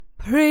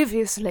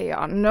Previously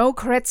on No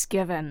Crits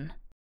Given.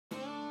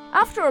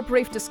 After a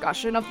brief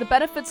discussion of the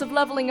benefits of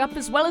leveling up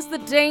as well as the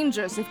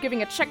dangers of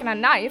giving a chicken a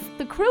knife,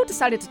 the crew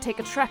decided to take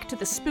a trek to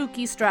the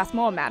spooky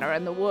Strathmore Manor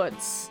in the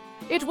woods.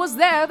 It was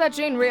there that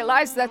Jane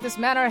realized that this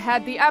manor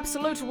had the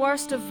absolute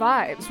worst of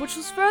vibes, which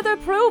was further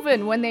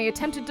proven when they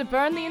attempted to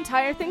burn the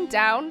entire thing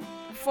down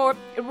for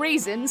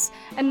reasons,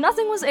 and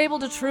nothing was able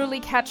to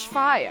truly catch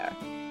fire.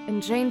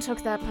 And Jane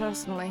took that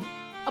personally.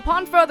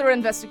 Upon further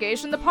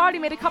investigation, the party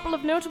made a couple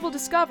of notable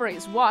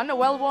discoveries. One, a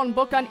well-worn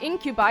book on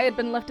incubi had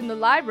been left in the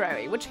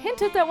library, which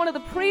hinted that one of the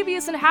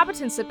previous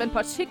inhabitants had been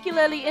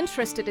particularly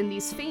interested in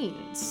these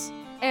fiends.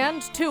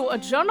 And two, a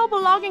journal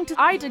belonging to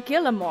Ida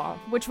Gillimore,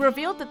 which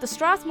revealed that the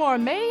Strathmore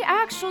may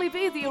actually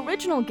be the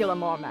original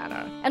Gillimore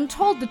Manor, and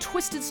told the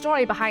twisted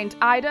story behind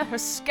Ida, her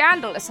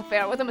scandalous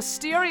affair with a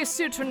mysterious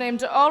suitor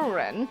named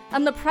Ulrin,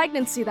 and the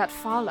pregnancy that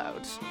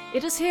followed.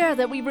 It is here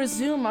that we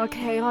resume our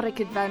chaotic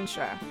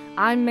adventure.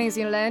 I'm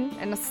Maisie Lynn,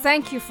 and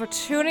thank you for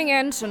tuning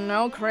in to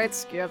No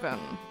Crits Given.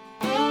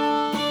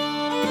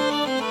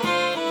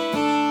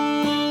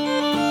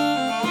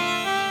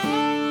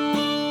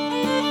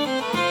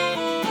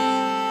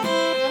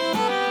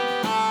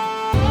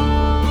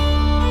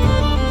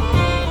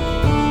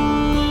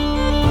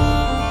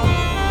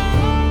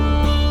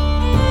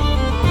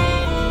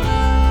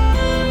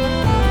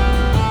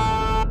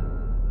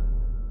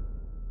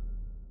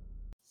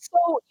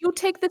 So you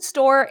take this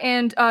door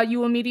and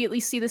you immediately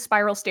see the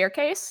spiral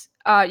staircase.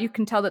 You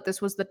can tell that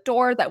this was the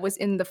door that was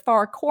in the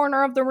far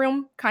corner of the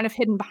room, kind of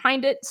hidden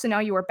behind it. So now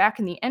you are back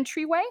in the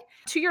entryway.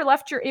 To your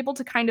left, you're able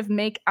to kind of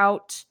make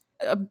out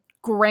a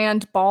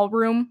grand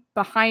ballroom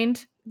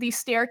behind the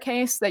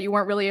staircase that you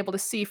weren't really able to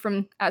see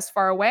from as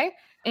far away.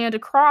 And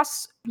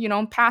across,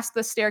 past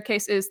the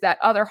staircase is that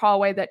other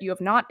hallway that you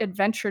have not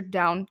adventured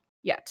down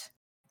yet.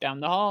 Down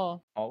the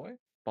hall. Hallway?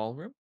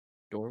 Ballroom?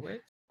 Doorway?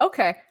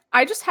 Okay,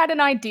 I just had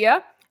an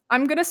idea.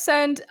 I'm gonna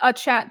send a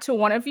chat to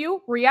one of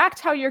you. React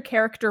how your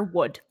character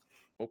would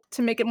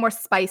to make it more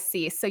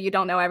spicy so you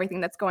don't know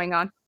everything that's going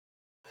on.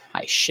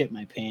 I shit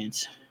my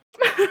pants.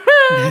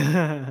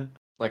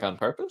 Like on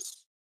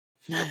purpose?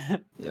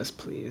 Yes,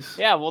 please.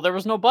 Yeah, well, there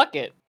was no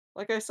bucket.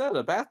 Like I said,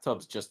 a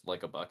bathtub's just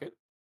like a bucket.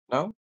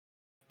 No?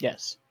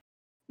 Yes.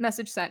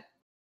 Message sent.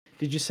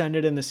 Did you send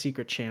it in the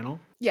secret channel?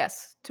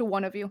 Yes, to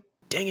one of you.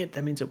 Dang it,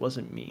 that means it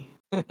wasn't me.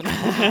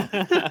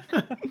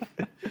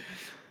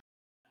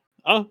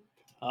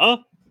 Huh?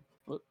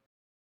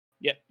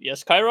 Yeah,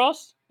 yes,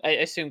 Kairos? I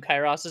assume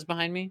Kairos is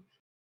behind me?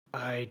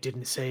 I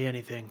didn't say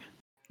anything.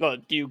 Well,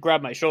 do you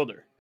grab my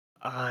shoulder?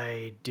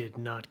 I did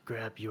not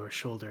grab your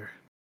shoulder.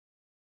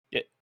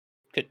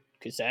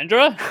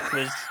 Cassandra?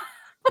 Was,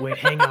 Wait,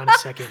 hang on a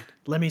second.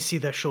 Let me see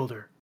that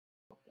shoulder.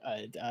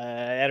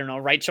 I don't know,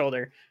 right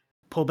shoulder.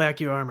 Pull back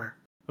your armor.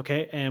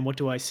 Okay, and what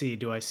do I see?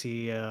 Do I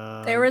see,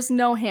 There is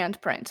no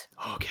handprint.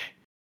 Okay.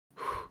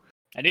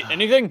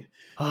 Anything?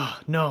 Oh,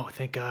 no,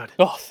 thank God.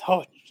 Oh,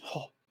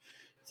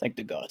 thank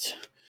the gods.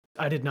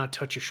 I did not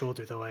touch your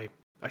shoulder, though, I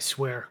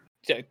swear.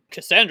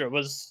 Cassandra,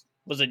 was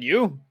it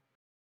you?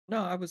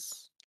 No, I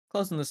was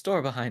closing the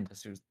door behind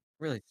us. It was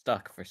really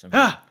stuck for some reason.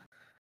 Ah!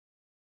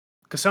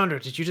 Cassandra,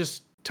 did you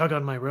just tug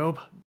on my robe?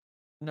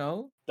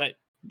 No?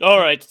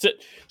 Alright,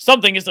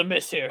 something is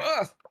amiss here.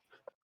 Ugh!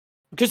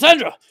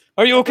 Cassandra,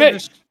 are you okay?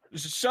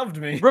 Just shoved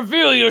me.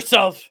 Reveal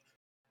yourself!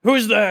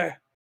 Who's there?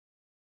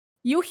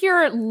 You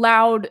hear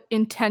loud,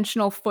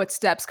 intentional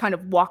footsteps kind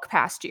of walk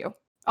past you,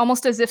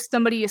 almost as if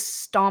somebody is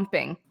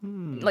stomping,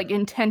 like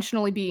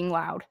intentionally being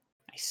loud.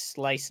 I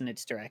slice in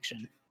its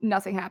direction.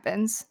 Nothing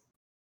happens.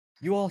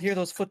 You all hear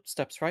those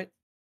footsteps, right?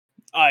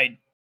 I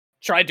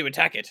tried to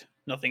attack it.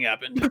 Nothing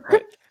happened.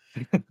 Right.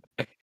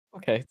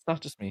 Okay, it's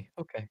not just me.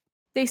 Okay.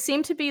 They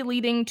seem to be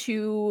leading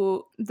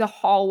to the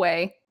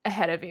hallway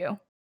ahead of you.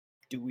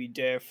 Do we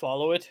dare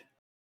follow it?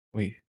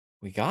 We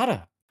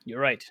gotta. You're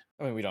right.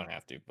 I mean, we don't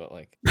have to, but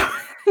like.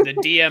 The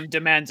DM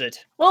demands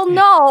it. Well,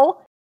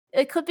 no.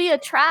 It could be a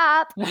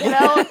trap,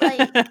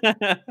 like...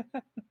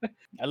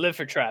 I live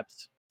for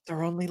traps. It's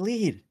our only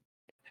lead.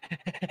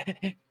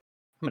 I'm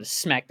gonna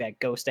smack that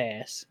ghost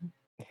ass.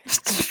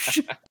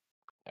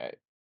 Alright.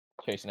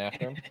 Chasing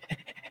after him.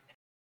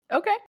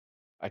 Okay.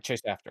 I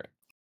chased after it.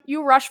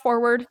 You rush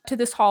forward to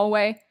this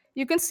hallway.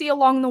 You can see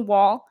along the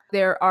wall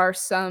there are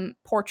some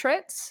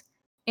portraits,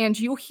 and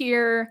you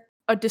hear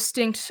a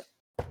distinct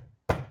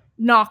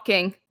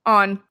knocking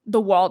on the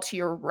wall to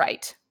your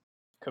right.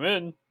 Come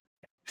in.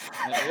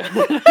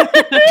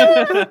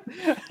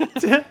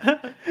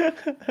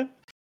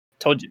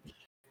 Told you.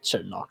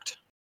 Should have knocked.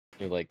 Is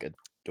there like a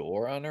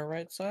door on our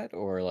right side?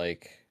 Or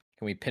like,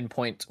 can we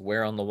pinpoint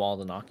where on the wall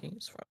the knocking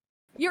is from?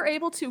 You're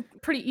able to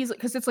pretty easily,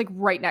 because it's like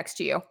right next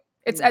to you.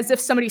 It's as if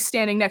somebody's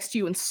standing next to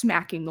you and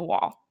smacking the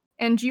wall.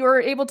 And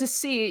you're able to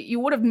see, you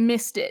would have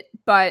missed it,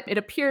 but it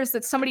appears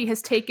that somebody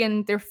has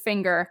taken their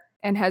finger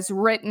and has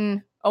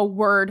written a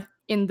word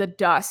in the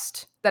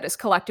dust that is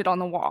collected on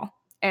the wall.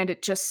 And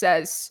it just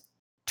says,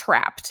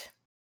 trapped.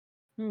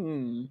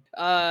 I'm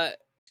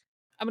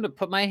gonna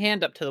put my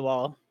hand up to the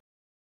wall.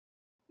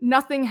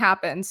 Nothing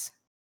happens.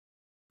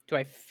 Do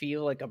I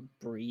feel like a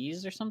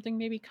breeze or something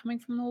maybe coming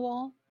from the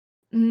wall?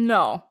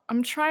 No,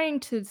 I'm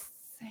trying to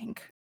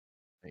think.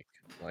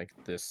 Like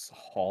this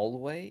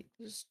hallway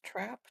is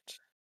trapped?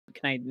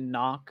 Can I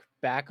knock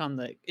back on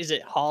the? Is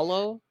it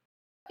hollow?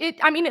 It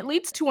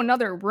leads to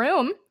another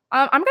room.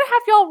 I'm gonna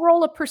have y'all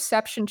roll a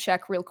perception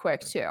check real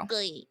quick too.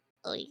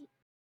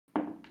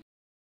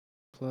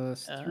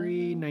 Plus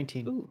 3, Uh,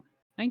 19. Ooh,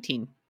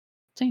 19.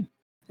 Same.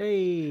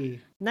 Hey,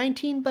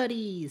 19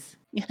 buddies.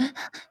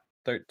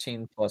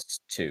 13 plus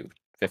 2,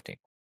 15.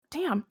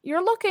 Damn,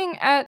 you're looking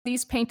at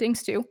these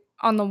paintings too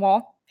on the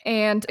wall,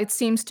 and it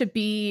seems to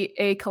be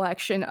a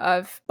collection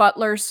of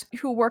butlers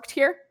who worked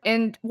here.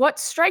 And what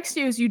strikes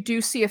you is you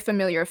do see a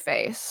familiar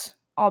face,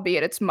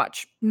 albeit it's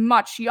much,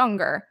 much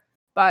younger.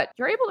 But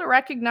you're able to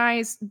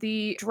recognize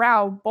the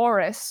drow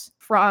Boris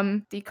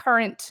from the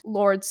current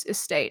lord's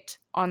estate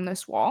on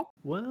this wall.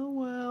 Well,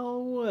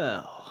 well,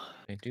 well.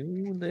 They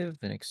do live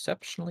an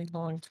exceptionally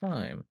long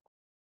time.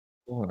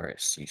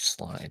 Boris, you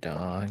sly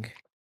dog.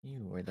 You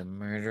were the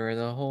murderer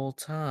the whole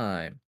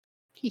time.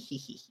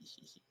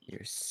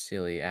 Your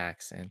silly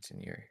accent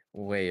and your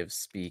way of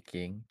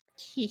speaking,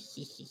 and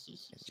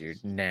your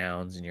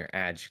nouns and your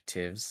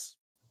adjectives.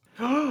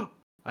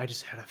 I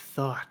just had a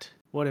thought.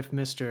 What if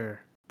Mr.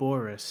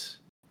 Boris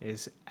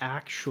is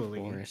actually.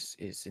 Boris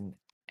is an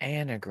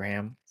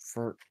anagram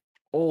for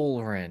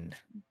Olrin.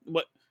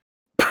 What?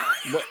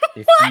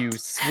 If you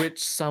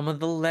switch some of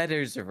the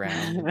letters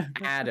around,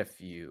 add a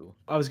few.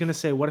 I was gonna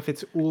say, what if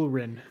it's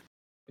Ulrin?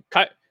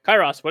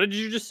 Kairos, what did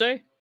you just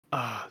say?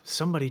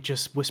 Somebody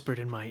just whispered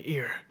in my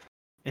ear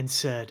and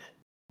said,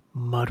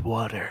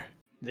 Mudwater.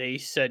 They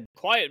said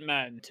quiet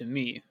man to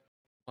me.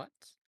 What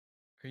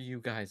are you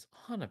guys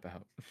on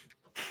about?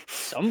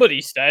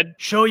 Somebody said.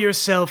 Show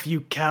yourself,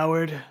 you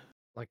coward.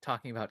 Like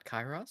talking about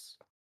Kairos?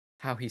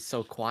 How he's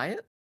so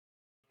quiet?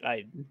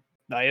 I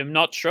am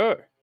not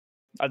sure.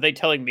 Are they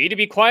telling me to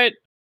be quiet?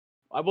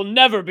 I will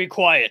never be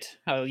quiet.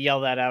 I'll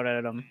yell that out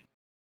at them.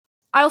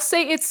 I'll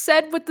say it's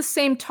said with the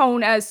same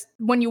tone as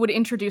when you would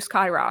introduce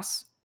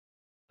Kairos.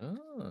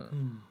 Oh,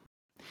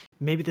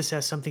 Maybe this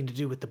has something to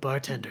do with the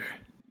bartender.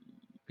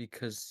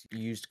 because you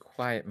used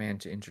Quiet Man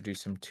to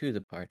introduce him to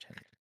the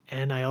bartender.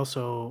 And I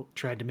also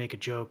tried to make a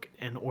joke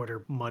and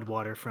order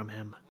Mudwater from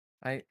him.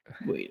 I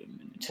Wait a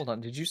minute. hold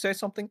on. Did you say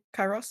something,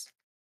 Kairos?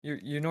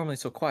 You're normally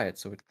so quiet,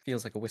 so it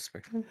feels like a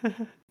whisper.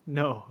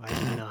 No, I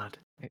did not.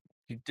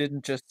 You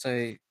didn't just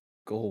say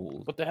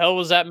gold. What the hell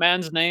was that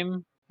man's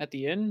name at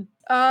the inn?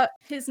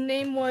 His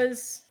name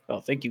was Oh,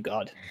 thank you,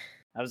 God.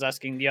 I was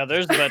asking the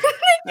others, but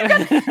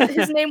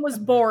his name was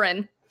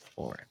Borin,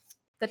 For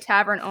the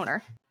tavern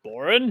owner.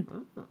 Borin?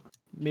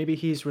 Maybe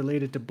he's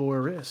related to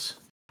Boris.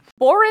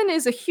 Borin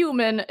is a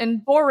human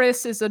and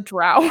Boris is a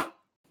drow.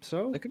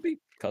 So? they could be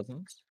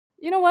cousins.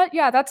 You know what?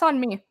 Yeah, that's on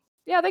me.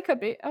 Yeah, they could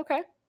be.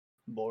 Okay.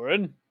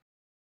 Borin?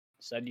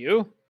 Is that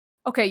you?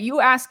 Okay, you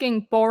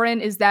asking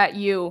Borin, is that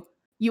you?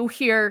 You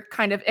hear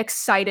kind of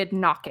excited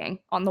knocking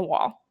on the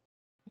wall.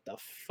 What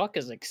the fuck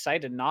is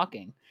excited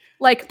knocking?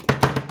 Like,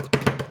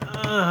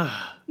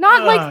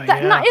 not like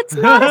that. yeah. Not, it's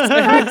not a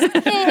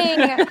sex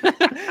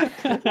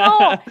thing.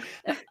 No.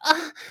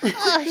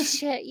 Oh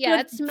shit! Yeah,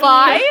 it's me.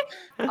 Goodbye.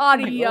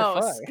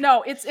 Adios. fuck.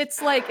 No,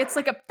 it's like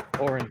a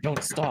Orin,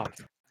 don't stop.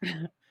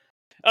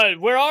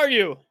 Where are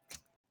you?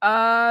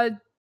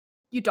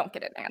 you don't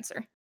get an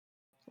answer.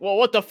 Well,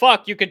 what the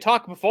fuck? You could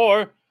talk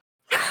before.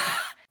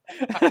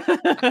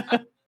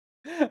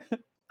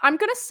 I'm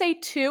gonna say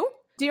too,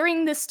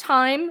 during this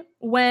time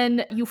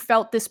when you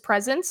felt this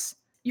presence,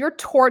 your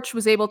torch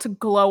was able to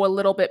glow a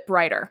little bit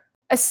brighter.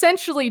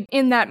 Essentially,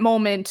 in that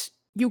moment,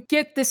 you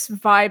get this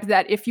vibe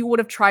that if you would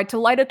have tried to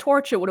light a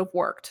torch, it would have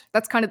worked.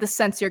 That's kind of the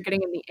sense you're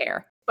getting in the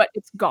air, but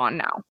it's gone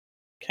now.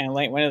 Can I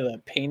light one of the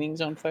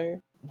paintings on fire?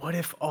 What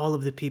if all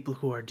of the people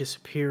who are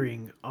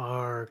disappearing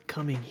are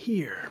coming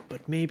here,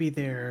 but maybe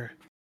they're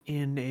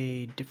in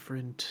a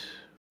different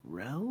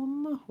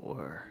realm?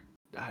 Or,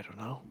 I don't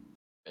know.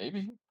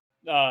 Maybe.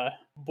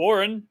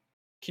 Borin,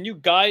 can you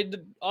guide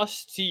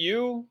us to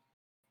you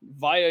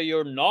via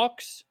your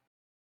knocks?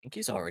 I think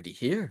he's already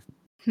here.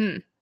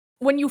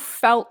 When you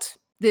felt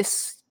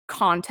this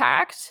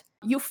contact,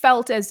 you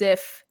felt as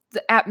if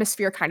the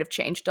atmosphere kind of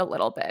changed a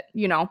little bit,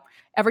 you know?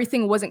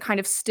 Everything wasn't kind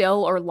of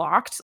still or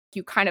locked.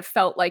 You kind of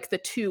felt like the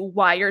two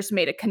wires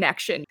made a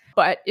connection,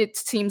 but it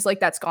seems like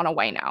that's gone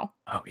away now.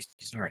 Oh, he's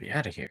already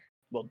out of here.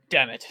 Well,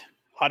 damn it.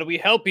 How do we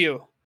help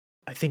you?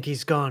 I think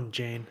he's gone,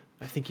 Jane.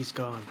 I think he's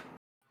gone.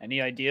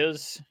 Any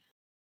ideas?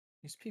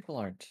 These people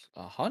aren't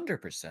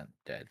 100%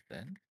 dead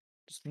then.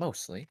 Just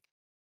mostly.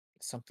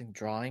 Something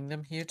drawing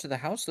them here to the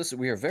house? Listen,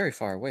 we are very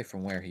far away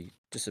from where he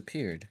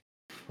disappeared.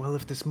 Well,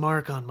 if this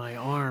mark on my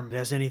arm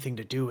has anything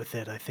to do with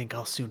it, I think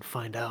I'll soon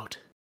find out.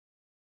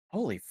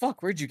 Holy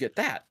fuck, where'd you get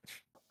that?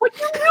 What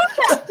you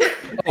knew?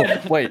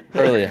 Oh, wait,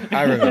 earlier.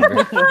 I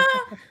remember.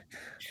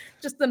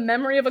 Just the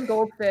memory of a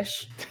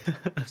goldfish.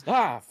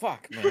 Ah,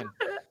 fuck, man.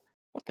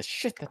 What the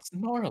shit? That's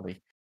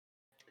gnarly.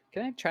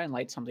 Can I try and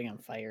light something on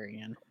fire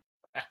again?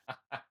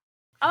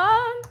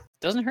 Um,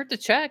 Doesn't hurt to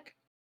check.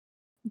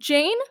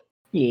 Jane,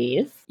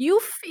 Yes. You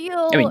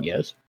feel I mean,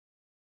 yes.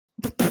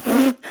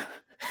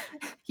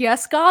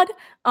 yes, God.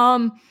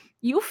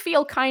 You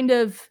feel kind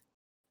of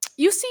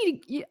you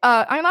see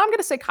I'm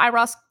gonna say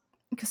Kairos,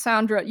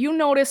 Cassandra, you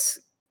notice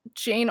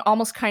Jane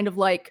almost kind of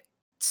like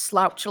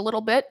slouch a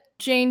little bit.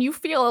 Jane, you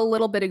feel a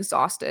little bit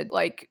exhausted,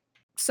 like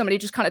somebody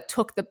just kind of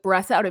took the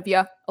breath out of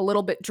you, a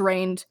little bit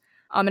drained.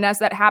 And as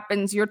that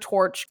happens, your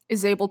torch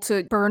is able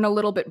to burn a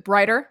little bit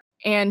brighter,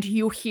 and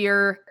you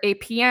hear a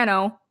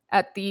piano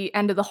at the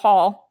end of the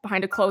hall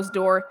behind a closed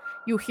door.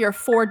 You hear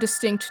 4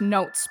 distinct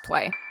notes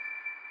play.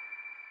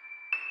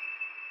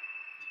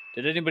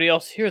 Did anybody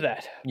else hear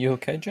that? You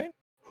okay, Jane?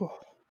 Whew.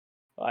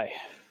 I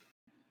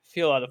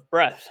feel out of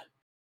breath.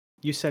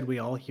 You said we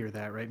all hear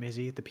that, right,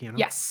 Maisie, at the piano?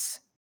 Yes.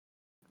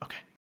 Okay.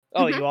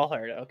 Oh, Mhm. you all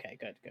heard it. Okay,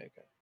 good.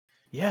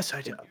 Yes,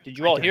 I did. Did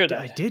you all hear I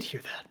that? did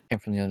hear that. Came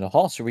from the end of the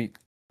hall, so we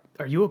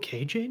Are you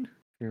okay, Jane?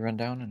 run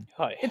down and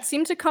Hi. It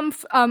seemed to come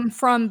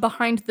from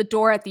behind the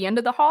door at the end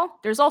of the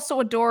hall. There's also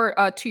a door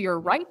to your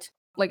right,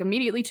 like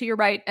immediately to your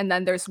right, and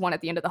then there's one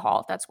at the end of the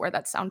hall. That's where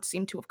that sound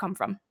seemed to have come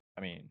from.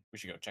 I mean, we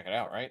should go check it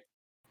out, right?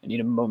 I need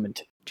a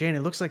moment. Jane,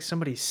 it looks like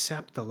somebody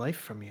sapped the life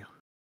from you.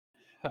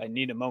 I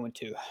need a moment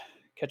to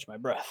catch my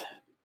breath.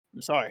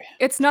 I'm sorry.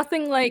 It's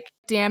nothing like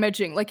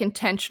damaging, like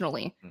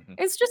intentionally. Mhm.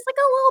 It's just like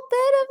a little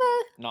bit of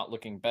a. Not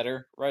looking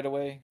better right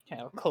away.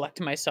 Yeah, I'll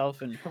collect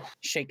myself and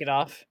shake it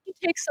off. It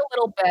takes a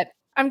little bit.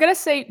 I'm gonna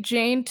say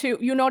Jane too.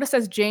 You notice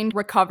as Jane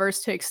recovers,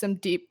 takes some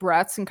deep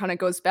breaths, and kind of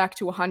goes back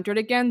to 100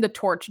 again. The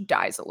torch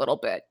dies a little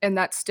bit, and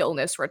that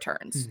stillness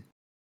returns.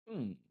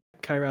 Hmm.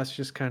 Kairos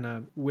just kind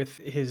of, with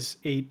his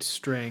 8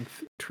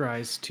 strength,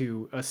 tries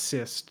to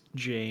assist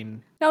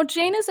Jane. Now,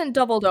 Jane isn't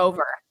doubled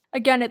over.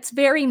 Again, it's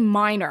very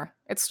minor.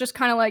 It's just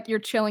kind of like you're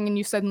chilling and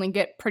you suddenly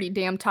get pretty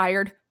damn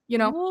tired, you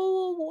know?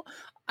 Whoa,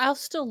 I'll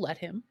still let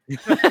him. You're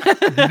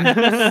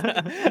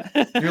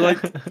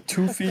like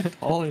 2 feet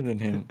taller than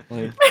him.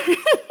 Like,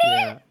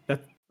 Yeah,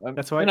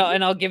 that's why.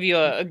 And I'll give you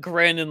a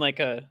grin and like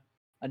a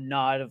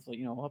nod of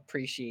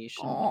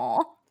appreciation.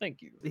 Aw.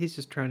 Thank you. He's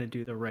just trying to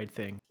do the right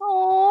thing.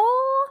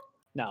 Aw.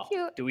 Now,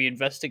 Cute. do we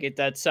investigate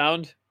that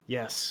sound?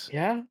 Yes.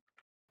 yeah.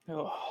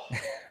 Oh,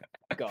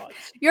 God.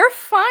 You're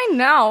fine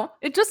now.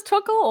 It just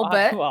took a little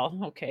bit. Well,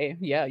 okay.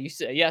 Yeah, you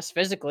said yes,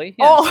 physically.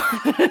 Yes.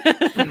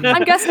 Oh.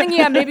 I'm guessing,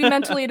 yeah, maybe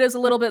mentally it is a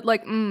little bit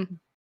like,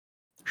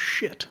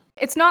 Shit.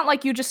 It's not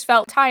like you just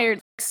felt tired.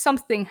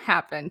 Something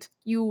happened.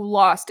 You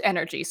lost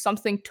energy.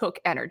 Something took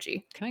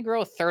energy. Can I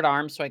grow a third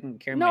arm so I can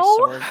carry my No.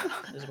 sword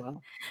as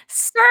well?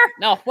 Sir!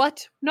 No,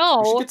 what? We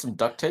should No. get some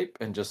duct tape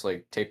and just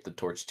like tape the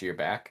torch to your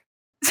back.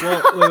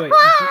 Well, wait.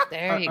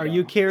 There you Are go.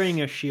 you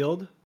carrying a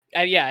shield?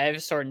 Yeah, I have a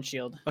sword and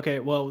shield. Okay,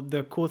 well,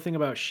 the cool thing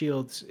about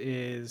shields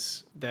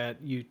is that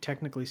you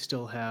technically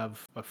still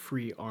have a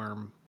free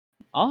arm.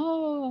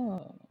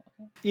 Oh.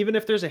 Even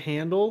if there's a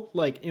handle,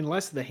 like,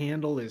 unless the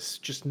handle is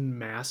just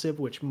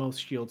massive, which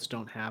most shields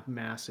don't have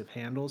massive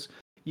handles,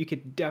 you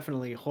could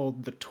definitely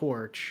hold the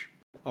torch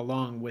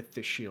along with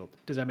the shield.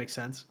 Does that make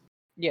sense?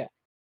 Yeah.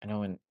 I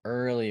know in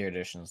earlier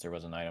editions there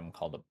was an item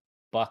called a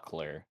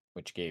buckler,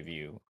 which gave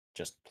you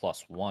just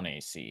 +1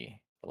 AC,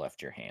 but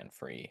left your hand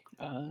free.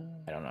 I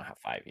don't know how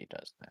 5e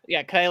does that.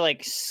 Yeah, can I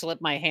like slip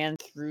my hand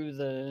through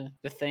the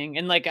thing?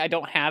 And like I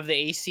don't have the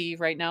AC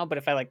right now, but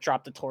if I like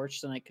drop the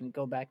torch, then I can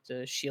go back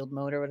to shield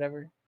mode or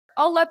whatever.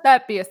 I'll let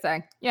that be a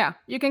thing. Yeah,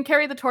 you can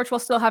carry the torch while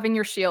still having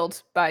your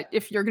shield, but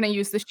if you're going to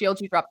use the shield,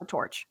 you drop the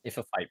torch. If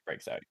a fight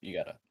breaks out, you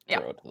gotta Yeah.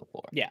 throw it to the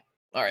floor. Yeah.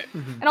 All right.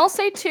 And I'll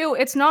say too,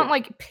 it's not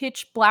like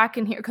pitch black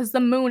in here because the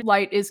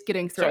moonlight is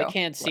getting through. So I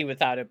can't see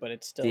without it, but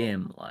it's still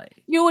Dim light.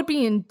 You would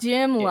be in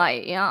dim Yeah.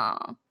 light, yeah.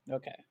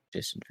 okay.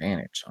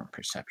 Disadvantage on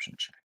perception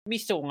check. We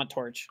still want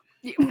torch.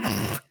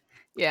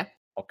 Yeah.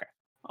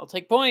 I'll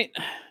take point.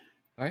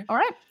 All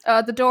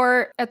right. The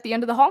door at the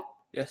end of the hall.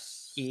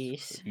 Yes.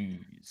 Yes.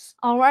 Please.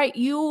 All right.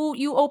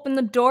 You open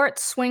the door. It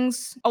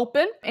swings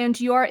open, and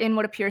you are in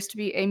what appears to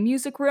be a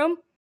music room.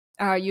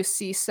 You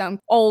see some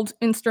old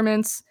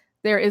instruments.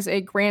 There is a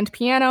grand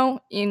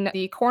piano in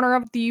the corner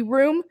of the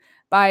room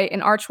by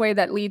an archway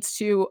that leads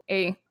to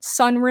a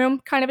sunroom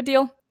kind of a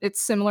deal.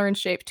 It's similar in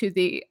shape to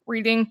the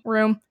reading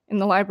room in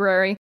the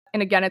library.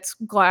 And again, it's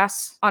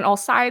glass on all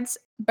sides.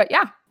 But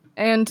yeah,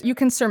 and you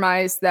can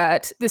surmise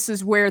that this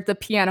is where the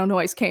piano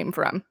noise came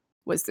from,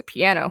 was the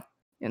piano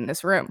in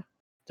this room.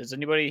 Does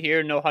anybody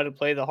here know how to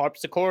play the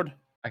harpsichord?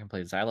 I can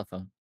play the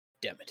xylophone.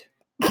 Damn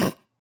it.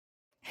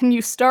 And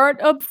you start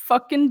a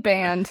fucking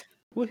band.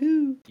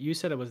 Woohoo! You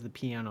said it was the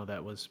piano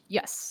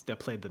Yes. that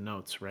played the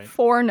notes, right?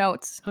 4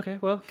 notes. Okay,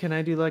 well, can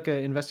I do like an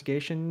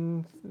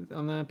investigation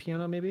on the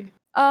piano, maybe?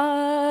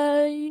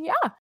 Yeah.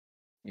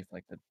 If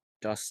like the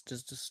dust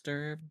is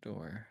disturbed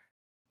or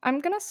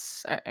I'm gonna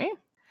say.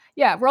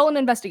 Yeah, roll an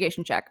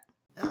investigation check.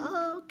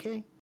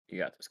 Okay. you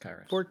got this,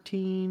 Kairos.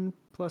 14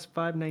 plus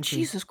 5, 19.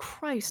 Jesus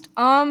Christ.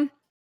 I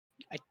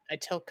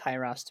tell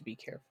Kairos to be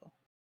careful.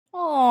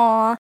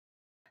 Aw.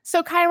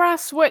 So,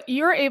 Kairos, what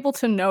you're able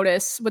to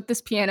notice with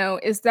this piano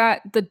is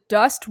that the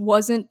dust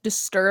wasn't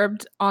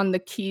disturbed on the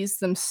keys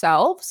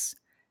themselves.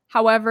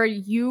 However,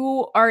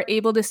 you are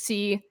able to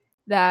see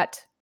that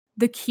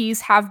the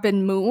keys have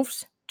been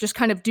moved, just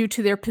kind of due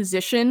to their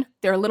position.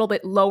 They're a little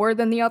bit lower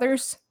than the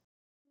others.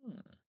 Hmm.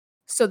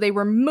 So they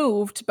were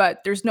moved,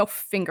 but there's no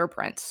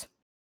fingerprints.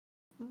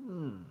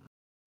 Hmm.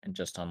 And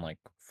just on like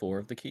 4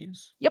 of the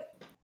keys?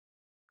 Yep.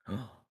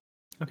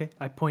 Okay,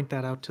 I point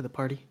that out to the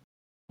party.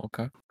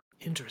 Okay.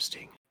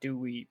 Interesting. Do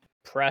we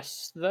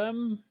press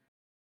them?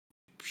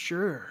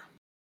 Sure.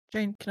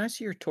 Jane, can I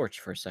see your torch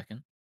for a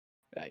second?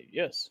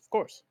 Yes, of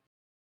course.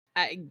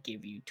 I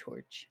give you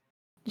torch.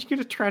 You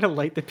gonna try to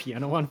light the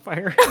piano on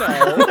fire?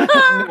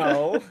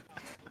 No.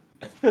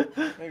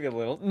 Maybe a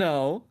little.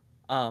 No.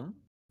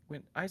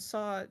 When I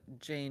saw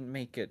Jane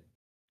make it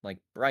like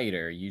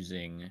brighter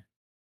using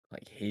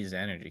like his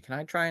energy, can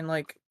I try and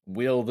like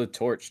will the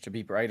torch to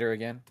be brighter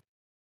again?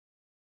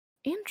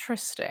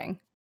 Interesting.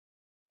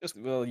 Just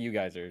well, you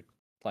guys are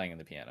playing in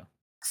the piano.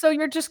 So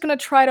you're just gonna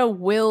try to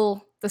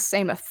will the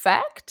same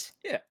effect?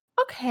 Yeah.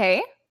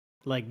 Okay.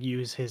 Like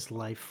use his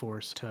life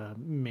force to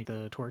make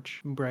the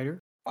torch brighter?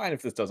 Fine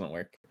if this doesn't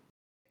work.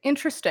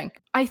 Interesting.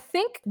 I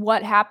think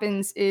what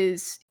happens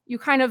is you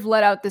kind of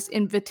let out this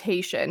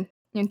invitation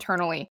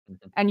internally,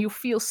 Mhm. and you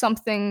feel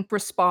something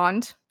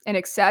respond and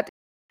accept.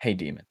 Hey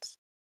demons.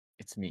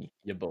 It's me,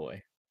 your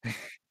boy.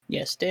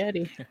 Yes,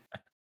 Daddy.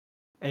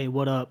 Hey,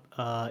 what up?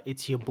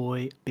 It's your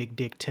boy, Big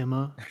Dick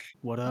Timma.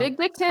 What up? Big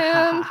Dick Ha,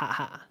 ha, Tim. ha,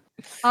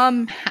 ha.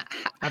 Um,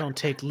 I don't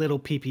take little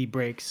pee-pee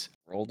breaks.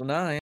 Rolled a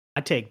 9.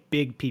 I take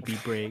big pee-pee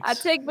breaks. I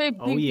take big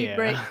Oh big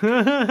break.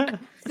 yeah.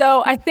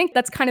 So I think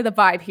that's kind of the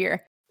vibe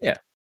here. Yeah,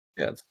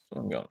 that's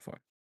what I'm going for.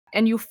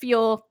 And you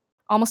feel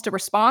almost a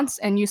response,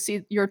 and you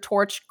see your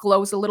torch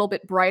glows a little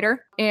bit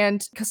brighter.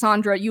 And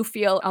Cassandra, you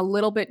feel a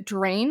little bit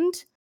drained.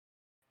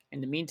 In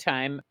the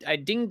meantime, I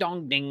ding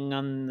dong ding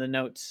on the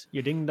notes.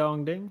 You ding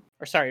dong ding.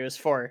 Or sorry, it was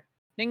 4.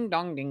 Ding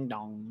dong ding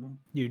dong.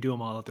 You do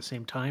them all at the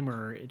same time,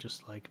 or it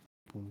just like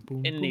boom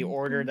boom. In the boom,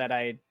 order boom. that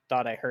I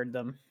thought I heard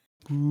them.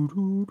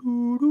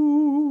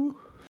 Doo-doo-doo-doo.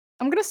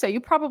 I'm going to say you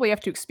probably have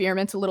to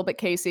experiment a little bit,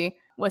 Casey,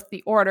 with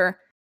the order.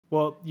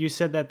 Well, you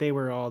said that they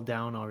were all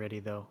down already,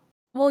 though.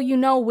 Well, you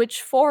know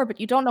which 4, but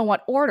you don't know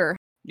what order.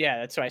 Yeah,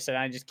 that's what I said.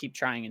 I just keep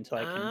trying until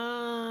I can.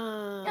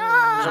 There's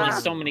Ah.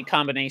 only so many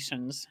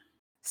combinations.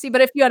 See,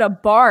 but if you had a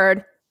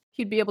bard,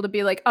 he'd be able to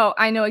be like, oh,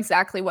 I know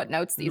exactly what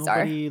notes these are.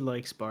 Nobody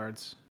likes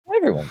bards.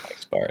 Everyone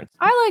likes bards.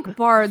 I like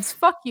bards.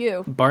 Fuck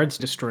you. Bards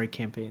destroy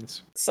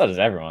campaigns. So does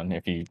everyone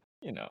if you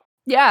know.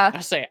 Yeah. I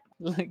say,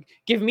 like,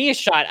 give me a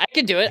shot. I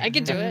can do it. I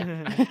can do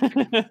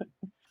it.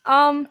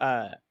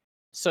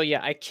 So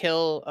yeah, I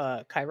kill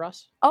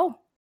Kairos. Oh,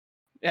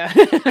 Yeah.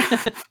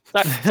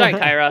 Sorry,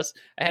 Kairos.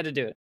 I had to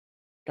do it.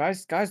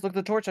 Guys, look at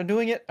the torch. I'm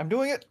doing it.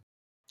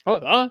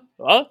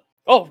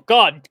 Oh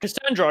God,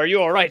 Cassandra, are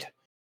you all right?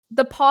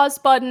 the pause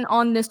button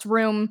on this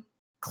room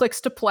clicks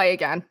to play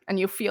again, and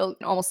you feel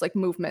almost like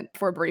movement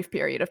for a brief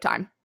period of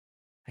time.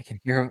 I can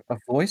hear a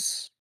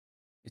voice.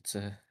 It's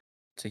a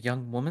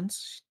young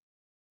woman's.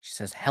 She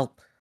says, "Help."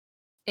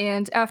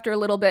 And after a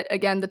little bit,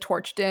 again, the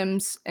torch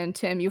dims, and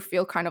Tim, you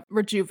feel kind of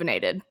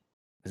rejuvenated.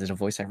 Is it a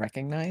voice I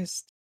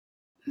recognized?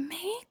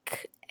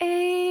 Make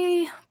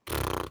a.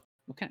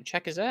 What kind of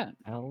check is that?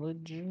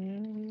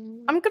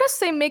 Allergen. I'm gonna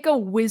say make a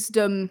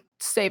wisdom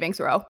saving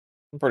throw.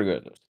 I'm pretty good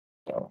at this.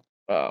 So,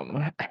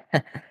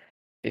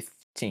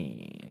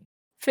 15.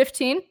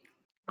 15.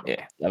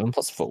 Yeah, 11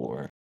 plus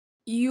 4.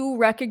 You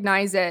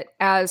recognize it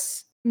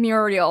as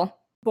Muriel,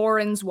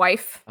 Boren's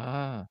wife.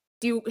 Ah,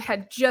 You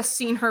had just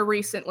seen her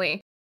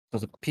recently. so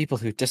the people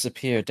who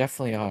disappear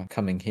definitely are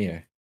coming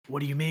here. What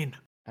do you mean?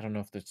 I don't know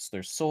if it's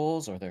their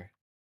souls or they're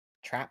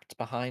trapped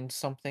behind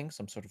something,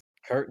 some sort of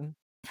curtain.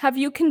 Have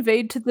you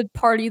conveyed to the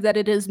party that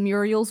it is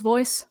Muriel's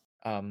voice?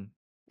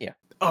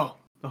 Oh,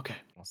 okay.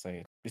 I'll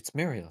say it's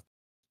Muriel,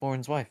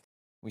 Bourne's wife.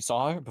 We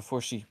saw her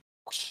before she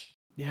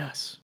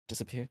Yes,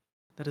 disappeared.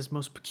 that is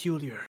most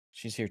peculiar.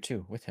 She's here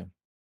too with him.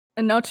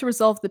 And now to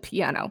resolve the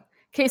piano.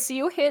 Okay, so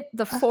you hit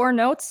the 4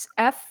 notes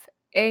F,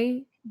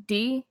 A,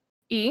 D,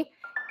 E.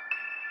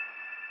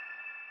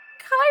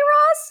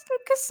 Kairos and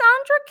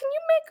Cassandra, can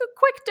you make a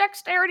quick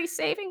dexterity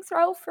saving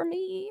throw for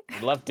me?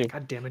 I'd love to.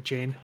 God damn it,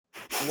 Jane.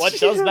 What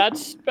does that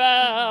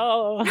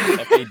spell?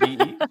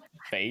 Fade.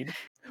 Fade.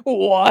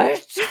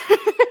 What?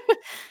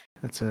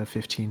 That's a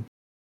 15.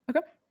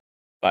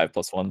 5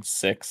 plus 1,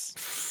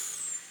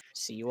 6.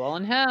 See you all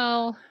in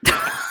hell.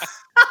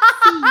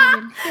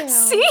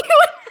 See you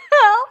in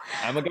hell.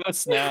 I'm a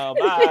ghost now.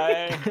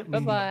 Bye.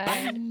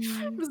 Bye-bye.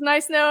 It was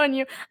nice knowing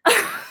you.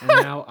 And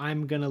now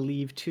I'm gonna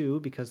leave too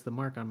because the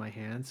mark on my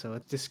hand. So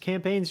this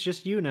campaign's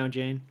just you now,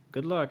 Jane.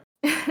 Good luck.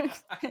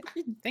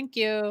 Thank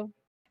you.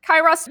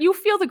 Kairos, you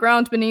feel the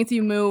ground beneath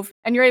you move,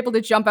 and you're able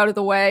to jump out of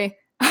the way.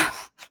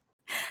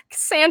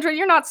 Cassandra,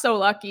 you're not so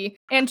lucky,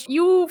 and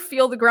you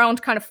feel the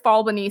ground kind of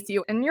fall beneath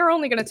you, and you're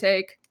only going to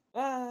take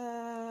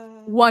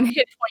 1 hit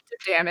point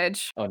of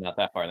damage. Oh, not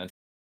that far then.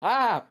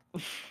 Ah!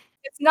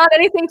 It's not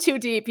anything too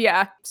deep,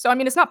 yeah. So, I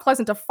mean, it's not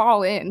pleasant to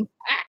fall in.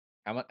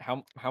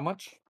 How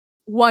much?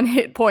 1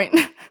 hit point.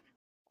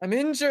 I'm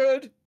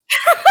injured.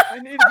 I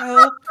need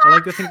help. I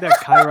like to think that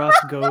Kairos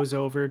goes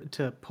over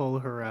to pull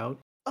her out.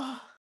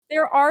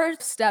 There are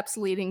steps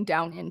leading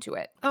down into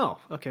it. Oh,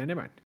 okay,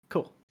 never mind.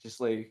 Cool. Just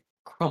lay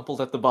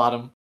crumpled at the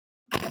bottom.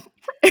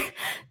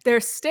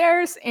 There's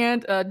stairs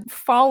and a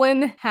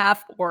fallen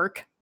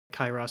half-orc.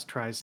 Kairos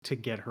tries to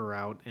get her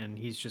out and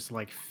he's just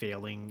like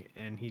failing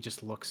and he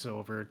just looks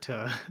over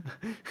to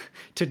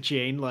to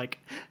Jane like,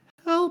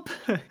 help.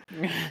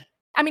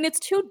 I mean, it's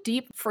too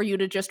deep for you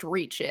to just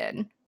reach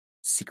in.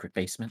 Secret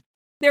basement.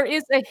 There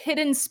is a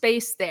hidden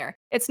space there.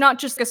 It's not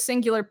just a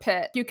singular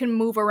pit. You can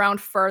move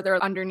around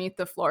further underneath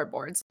the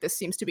floorboards. This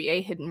seems to be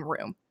a hidden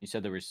room. You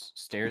said there was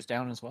stairs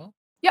down as well?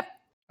 Yep.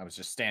 I was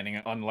just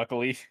standing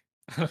unluckily.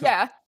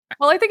 Yeah.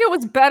 Well, I think it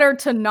was better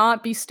to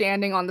not be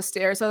standing on the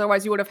stairs.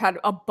 Otherwise, you would have had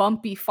a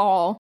bumpy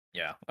fall.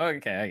 Yeah.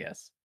 Okay, I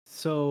guess.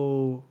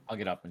 So I'll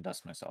get up and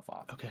dust myself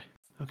off. okay.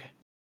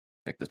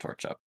 Pick the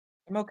torch up.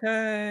 I'm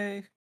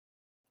okay.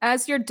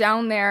 As you're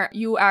down there,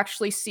 you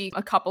actually see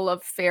a couple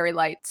of fairy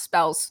light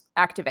spells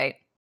activate.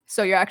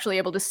 So you're actually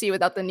able to see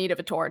without the need of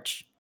a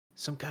torch.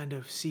 Some kind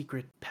of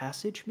secret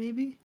passage,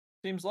 maybe?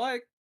 Seems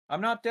like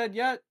I'm not dead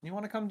yet. You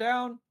want to come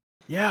down?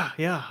 Yeah.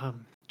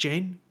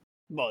 Jane?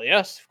 Well,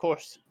 yes, of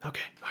course.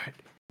 Okay, alright.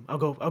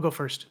 I'll go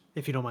first,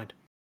 if you don't mind.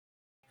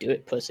 Do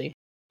it, pussy.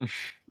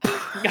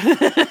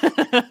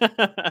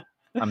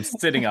 I'm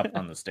sitting up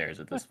on the stairs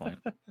at this point.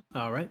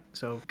 Alright,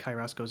 so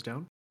Kairos goes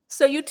down.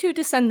 So you two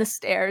descend the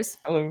stairs.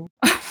 Hello.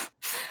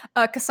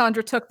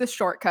 Cassandra took the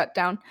shortcut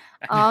down.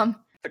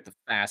 Took the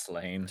fast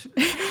lane.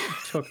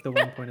 Took the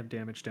 1 point of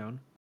damage down.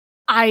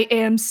 I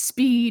am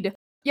speed.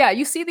 Yeah,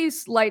 you see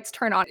these lights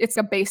turn on. It's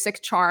a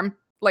basic charm,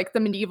 like the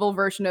medieval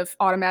version of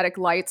automatic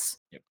lights.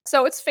 Yep.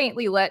 So it's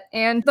faintly lit.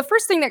 And the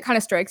first thing that kind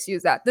of strikes you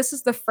is that this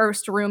is the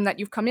first room that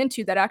you've come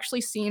into that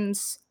actually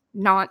seems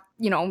not,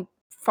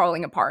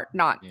 falling apart,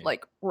 not Yeah.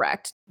 like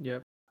wrecked.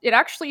 Yep. It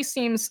actually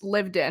seems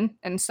lived in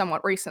and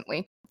somewhat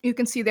recently. You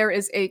can see there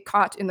is a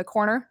cot in the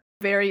corner,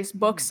 various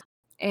books,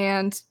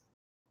 and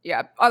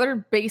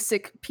other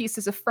basic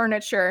pieces of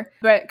furniture.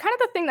 But kind of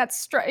the thing that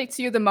strikes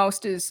you the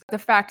most is the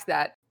fact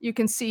that you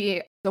can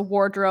see the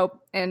wardrobe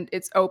and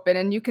it's open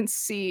and you can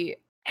see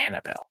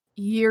Annabelle.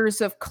 years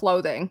of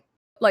clothing,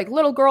 like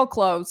little girl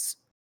clothes,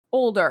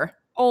 older,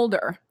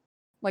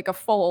 like a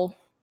full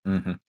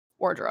Mm-hmm.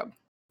 wardrobe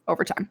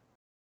over time.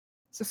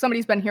 So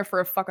somebody's been here for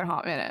a fucking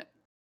hot minute.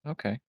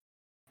 Okay.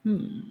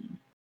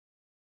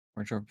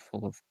 Wardrobe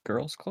full of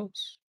girls'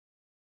 clothes.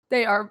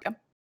 They are.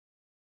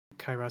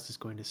 Kairos is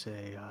going to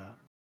say,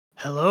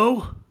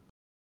 hello?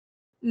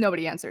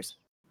 Nobody answers.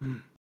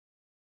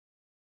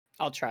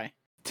 I'll try.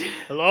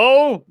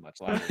 Hello? Much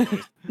louder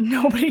voice.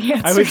 Nobody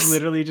answers. I was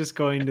literally just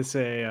going to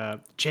say,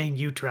 Jane,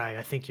 you try.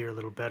 I think you're a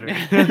little better.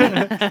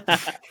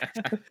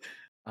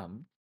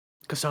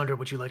 Cassandra,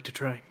 would you like to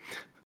try?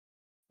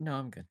 No,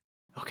 I'm good.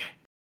 Okay.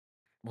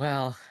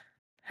 Well,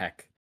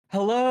 heck.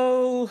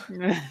 Hello.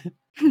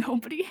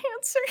 Nobody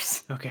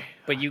answers. Okay.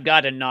 But you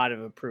got a nod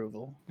of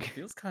approval. It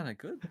feels kind of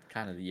good.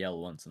 Kind of yell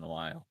once in a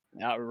while.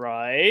 All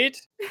right.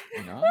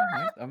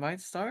 I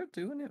might start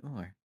doing it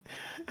more.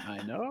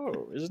 I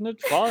know. Isn't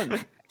it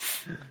fun?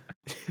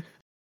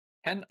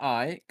 Can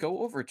I go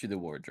over to the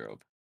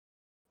wardrobe?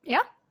 Yeah.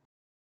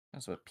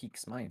 That's what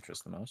piques my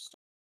interest the most.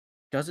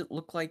 Does it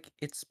look like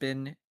it's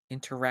been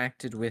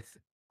interacted with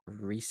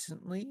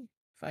recently,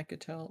 if I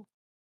could tell?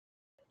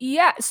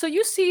 Yeah, so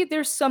you see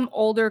there's some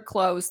older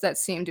clothes that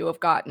seem to have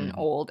gotten Mhm.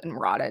 old and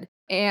rotted.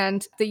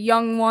 And the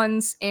young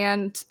ones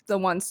and the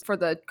ones for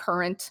the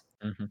current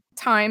Mhm.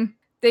 time,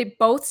 they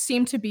both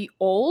seem to be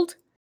old.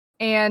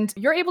 And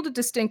you're able to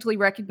distinctly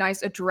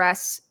recognize a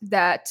dress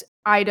that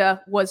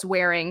Ida was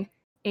wearing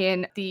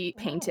in the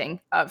painting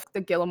of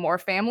the Gillimore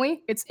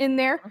family. It's in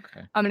there.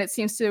 Okay. And it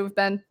seems to have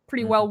been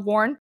pretty Mhm. well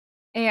worn.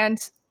 And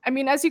I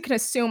mean, as you can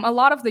assume, a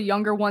lot of the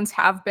younger ones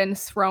have been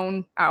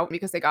thrown out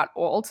because they got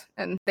old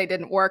and they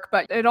didn't work,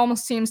 but it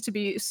almost seems to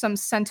be some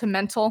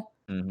sentimental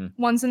Mhm.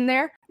 ones in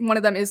there. One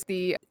of them is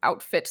the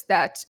outfit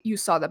that you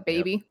saw the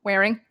baby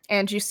wearing,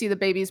 and you see the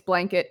baby's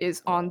blanket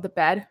is on the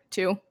bed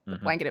too. The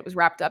Mhm. blanket it was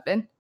wrapped up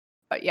in.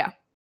 But yeah.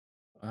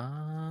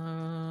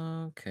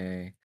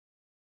 Okay.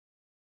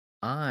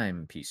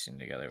 I'm piecing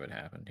together what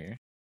happened here.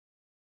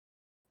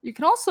 You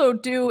can also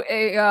do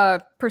a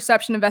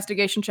perception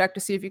investigation check to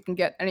see if you can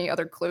get any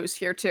other clues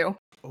here too.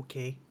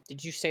 Okay.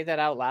 Did you say that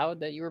out loud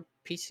that you were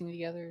piecing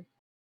together?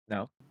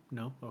 No.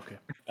 No? Okay.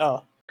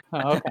 Oh.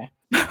 Okay.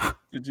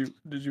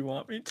 Did you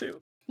want me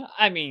to?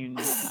 I mean,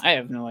 I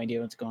have no idea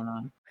what's going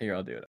on. Here,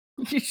 I'll do it.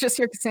 You just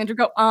hear Cassandra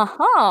go,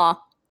 uh-huh.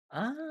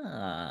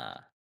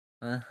 Ah.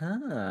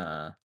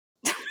 Uh-huh.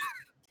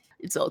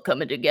 It's all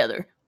coming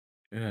together.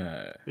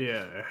 Yeah.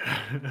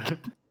 Yeah.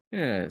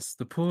 Yes,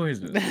 the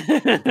poison.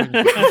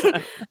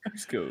 Cusco.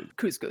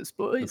 Cusco's The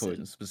poison.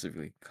 poison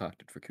specifically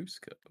concocted for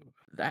Cusco.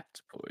 That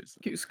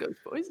poison. Cusco's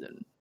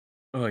poison.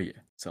 Oh yeah,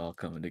 it's all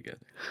coming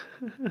together.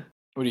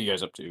 What are you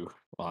guys up to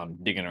while I'm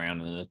digging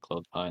around in the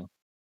clothes pile?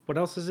 What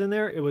else is in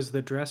there? It was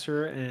the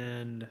dresser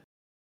and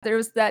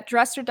There's that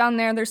dresser down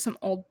there. There's some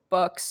old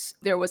books.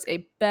 There was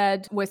a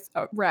bed with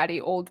a ratty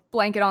old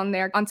blanket on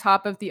there, on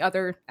top of the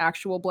other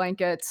actual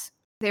blankets.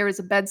 There is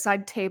a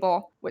bedside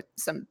table with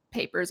some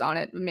papers on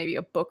it, maybe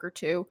a book or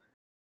two.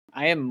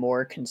 I am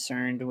more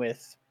concerned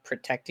with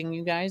protecting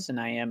you guys than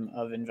I am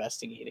of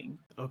investigating.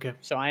 Okay.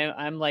 So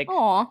I'm like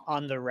Aw.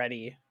 on the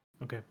ready.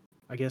 Okay.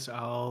 I guess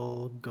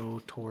I'll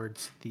go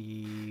towards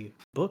the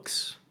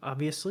books,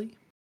 obviously.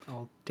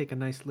 I'll take a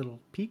nice little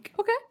peek.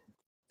 Okay.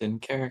 In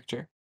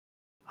character.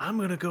 I'm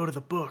gonna go to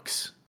the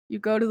books. You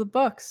go to the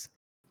books.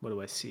 What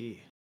do I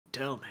see?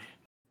 Tell me.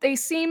 They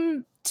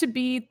seem to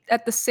be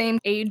at the same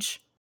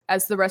age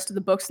as the rest of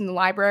the books in the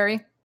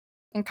library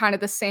and kind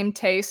of the same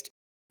taste.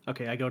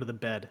 Okay, I go to the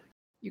bed.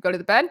 You go to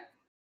the bed.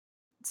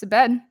 It's a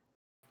bed.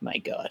 My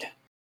God.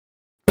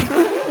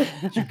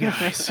 You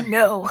guys,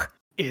 No.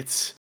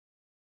 it's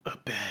a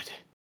bed.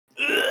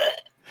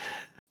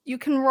 You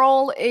can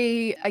roll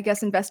a, I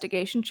guess,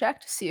 investigation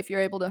check to see if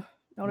you're able to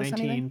notice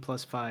 19 anything.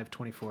 plus 5,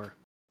 24.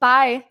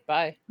 Bye.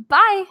 Bye.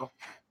 Bye.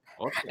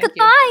 Okay. Thank you.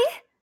 Goodbye.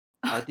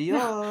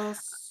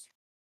 Adios.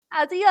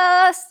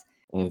 Adios.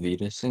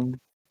 Wiedersehen.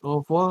 Au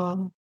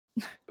revoir.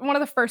 One of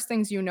the first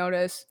things you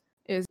notice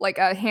is like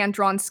a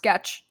hand-drawn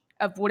sketch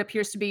of what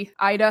appears to be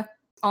Ida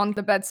on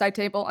the bedside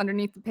table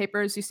underneath the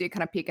papers. You see it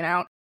kind of peeking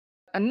out.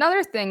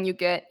 Another thing you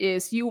get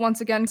is you once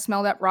again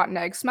smell that rotten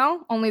egg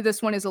smell, only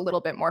this one is a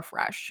little bit more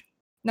fresh.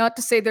 Not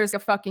to say there's a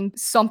fucking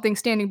something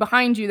standing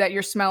behind you that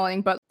you're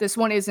smelling, but this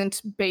one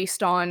isn't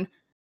based on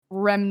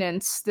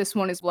remnants. This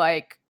one is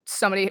like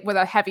somebody with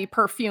a heavy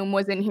perfume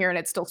was in here and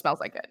it still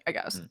smells like it, I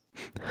guess.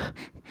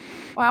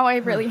 Wow, I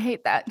really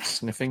hate that.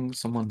 Sniffing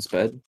someone's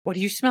bed. What do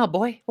you smell,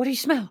 boy? What do you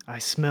smell? I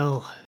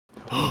smell.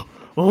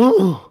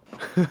 Oh!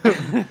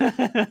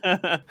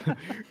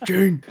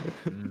 Jane!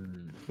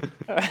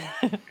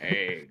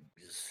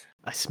 Eggs.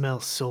 I smell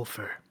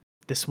sulfur.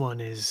 This one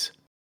is.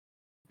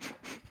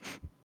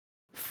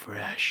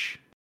 fresh.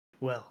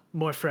 Well,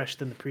 more fresh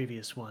than the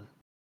previous one.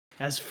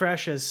 As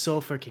fresh as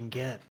sulfur can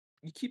get.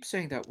 You keep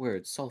saying that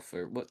word,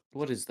 sulfur.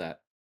 What is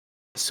that?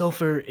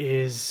 Sulfur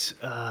is,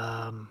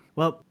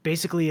 well,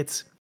 basically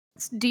it's.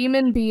 It's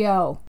Demon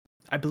BO.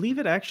 I believe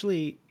it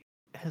actually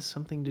has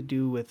something to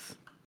do with.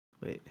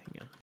 Wait,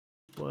 hang on.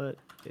 What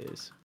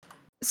is.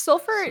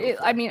 Sulfur, I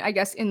Sulfur. mean, I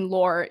guess in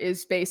lore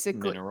is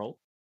basically Mineral.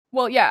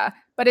 well, yeah,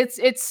 but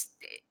it's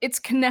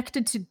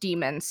connected to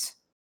demons,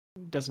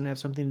 Doesn't have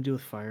something to do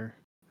with fire.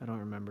 I don't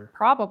remember.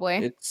 probably.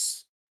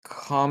 It's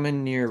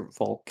common near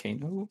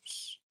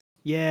volcanoes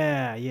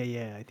Yeah,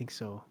 I think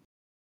so.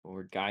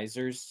 or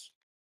geysers.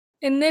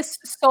 In this,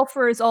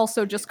 sulfur is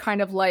also just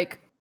kind of like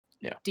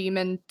Yeah.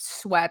 demon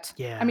sweat.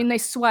 Yeah. I mean, they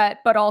sweat,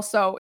 but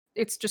also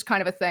it's just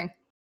kind of a thing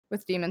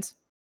with demons.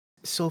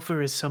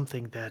 Sulfur is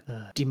something that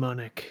a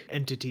demonic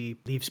entity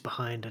leaves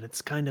behind, and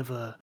it's kind of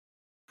a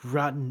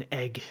rotten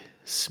egg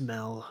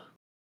smell.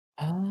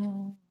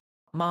 Oh.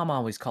 Mom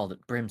always called it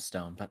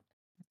brimstone, but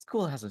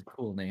school has a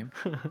cool name.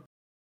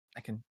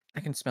 I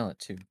can smell it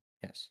too.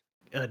 Yes.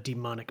 A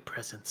demonic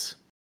presence.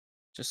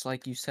 Just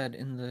like you said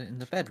in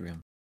the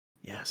bedroom.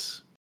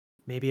 Yes.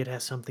 Maybe it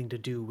has something to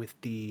do with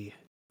the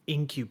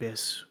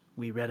incubus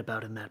we read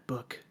about in that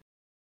book.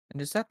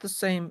 And is that the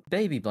same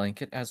baby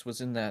blanket as was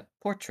in that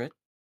portrait?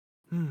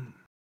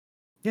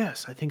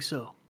 Yes, I think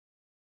so.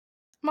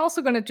 I'm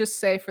also going to just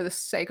say, for the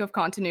sake of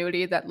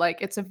continuity, that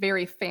like it's a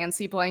very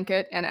fancy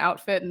blanket and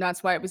outfit, and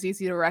that's why it was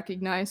easy to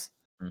recognize.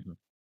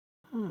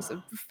 It's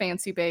a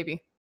fancy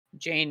baby.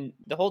 Jane,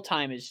 the whole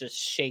time, is just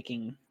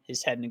shaking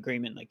his head in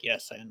agreement, like,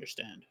 yes, I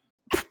understand.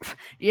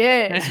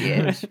 Yes,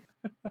 yes.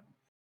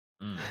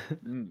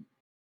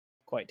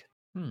 Quite.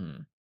 Hmm.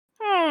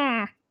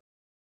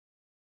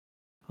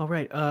 All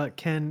right.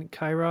 Can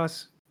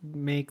Kairos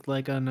make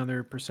like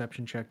another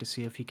perception check to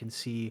see if he can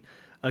see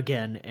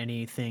again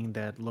anything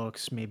that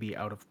looks maybe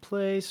out of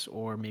place,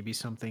 or maybe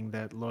something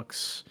that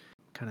looks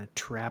kind of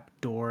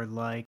trapdoor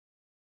like?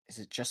 Is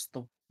it just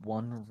the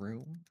one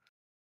room?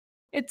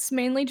 It's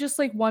mainly just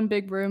like one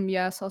big room.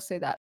 Yes, I'll say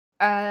that.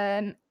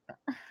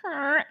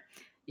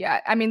 Yeah,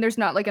 I mean, there's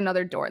not like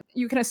another door.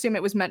 You can assume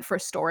it was meant for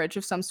storage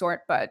of some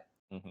sort, but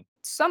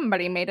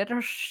somebody made it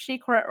a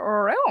secret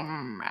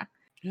room.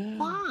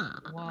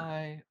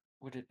 Why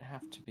would it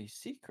have to be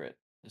secret?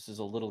 This is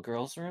a little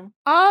girl's room?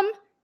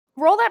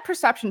 Roll that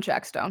perception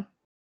check, Stone.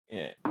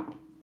 Yeah.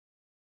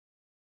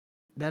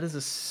 That is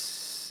a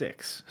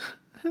 6.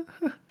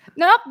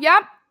 Nope,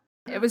 yep.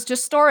 It was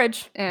just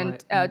storage,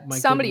 and My good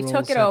somebody rolls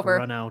took it have over.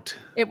 Run out.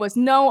 It was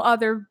no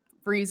other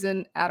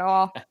reason at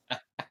all.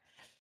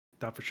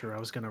 Thought for sure I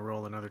was gonna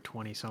roll another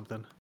 20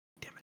 something.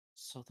 Damn it.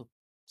 So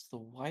is the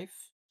wife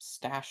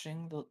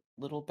stashing the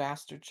little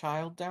bastard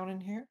child down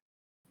in here?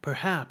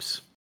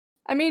 Perhaps.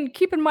 I mean,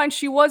 keep in mind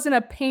she was in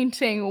a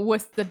painting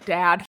with the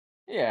dad.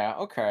 Yeah,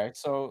 okay.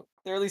 So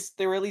they were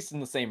at least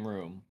in the same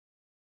room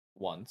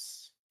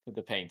once with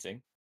the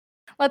painting.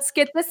 Let's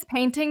get this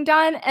painting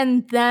done,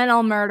 and then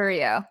I'll murder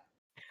you.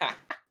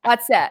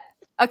 That's it.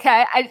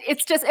 Okay,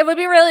 it would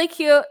be really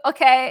cute.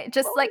 Okay,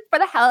 just like for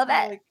the hell of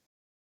it. Like,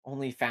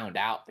 only found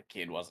out the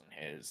kid wasn't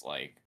his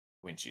like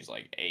when she's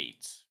like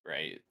 8,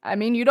 right? I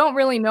mean, you don't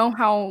really know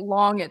how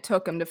long it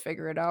took him to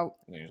figure it out.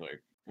 And he's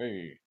like,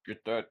 Hey,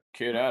 get that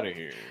kid out of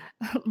here.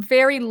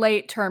 Very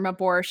late term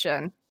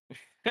abortion.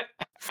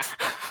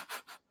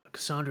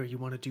 Cassandra, you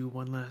want to do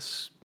one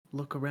last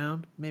look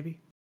around, maybe?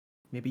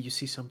 Maybe you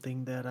see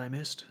something that I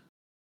missed?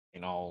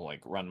 And I'll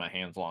like run my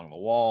hands along the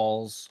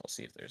walls. I'll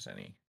see if there's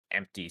any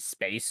empty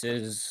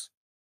spaces.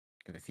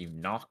 Give a few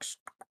knocks.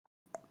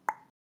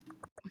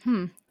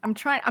 I'm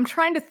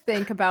trying to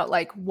think about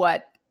like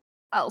what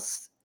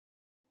else.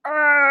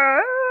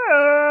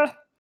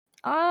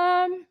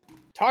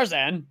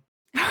 Tarzan.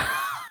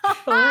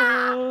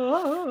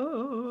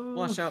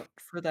 Watch out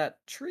for that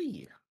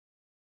tree.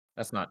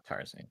 That's not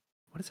Tarzan.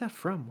 What is that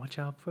from? Watch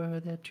out for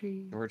that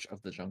tree. George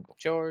of the Jungle.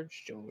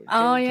 George.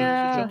 Oh George,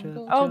 yeah.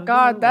 Jungle. Oh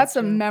god, that's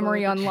a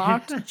memory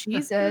unlocked.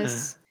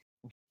 Jesus.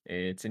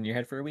 It's in your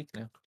head for a week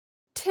now.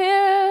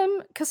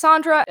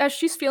 Cassandra, as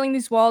she's feeling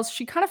these walls,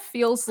 she kind of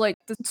feels like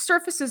the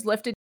surface is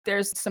lifted.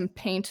 There's some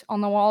paint on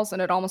the walls,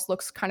 and it almost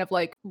looks kind of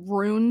like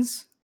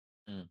runes.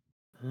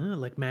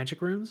 Like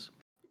magic runes?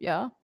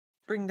 Yeah.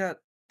 Bring that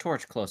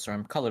torch closer.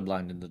 I'm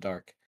colorblind in the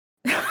dark.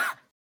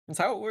 That's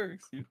how it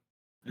works. You're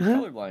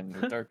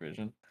colorblind with dark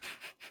vision.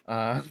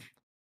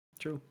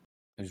 True.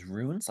 There's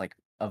runes like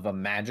of a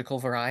magical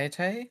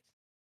variety.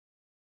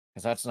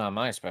 Because that's not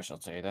my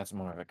specialty. That's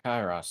more of a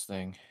Kairos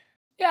thing.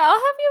 Yeah, I'll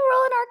have you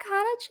roll an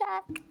Arcana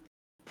check.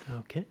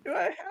 Okay. Do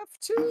I have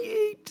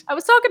to? I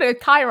was talking to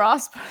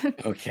Kairos,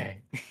 but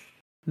Okay.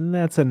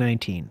 That's a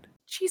 19.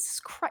 Jesus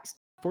Christ.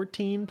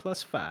 14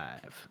 plus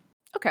 5.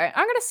 Okay,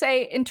 I'm gonna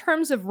say in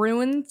terms of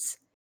runes,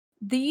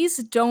 these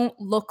don't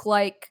look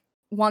like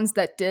ones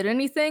that did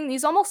anything.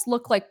 These almost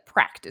look like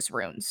practice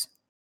runes.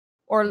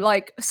 Or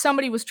like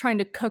somebody was trying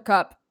to cook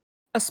up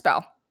a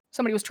spell.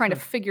 Somebody was trying to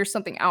figure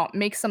something out,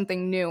 make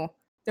something new,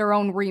 their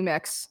own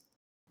remix.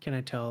 Can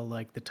I tell,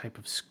 like, the type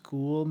of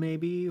school,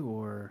 maybe,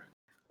 or...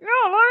 Yeah,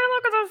 let me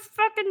look at the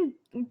fucking...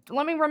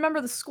 Let me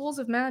remember the schools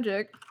of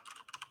magic.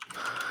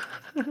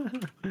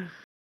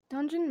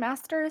 Dungeon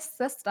Master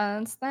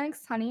Assistants.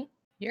 Thanks, honey.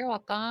 You're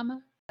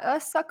welcome.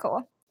 So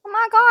cool. Oh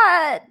my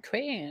god!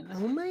 Queen.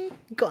 Oh my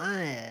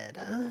god.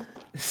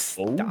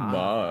 Oh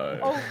my.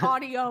 Oh,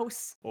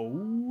 adios.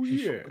 Oh,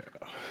 yeah.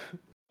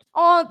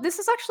 Oh, this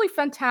is actually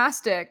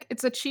fantastic.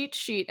 It's a cheat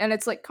sheet, and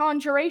it's like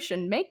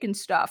conjuration, making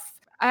stuff.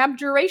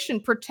 Abjuration,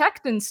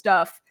 protecting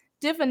stuff.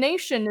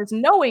 Divination is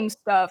knowing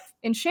stuff.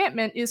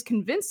 Enchantment is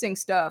convincing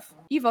stuff.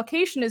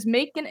 Evocation is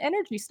making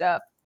energy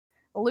stuff.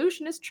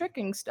 Illusion is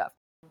tricking stuff.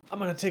 I'm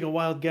gonna take a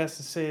wild guess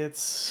and say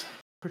it's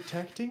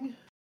protecting.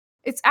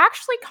 It's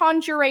actually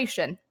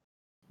conjuration.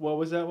 What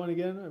was that one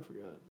again? I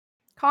forgot.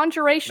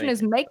 Conjuration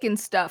is making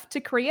stuff to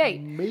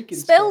create. Making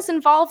Spells stuff.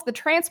 involve the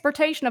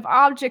transportation of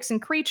objects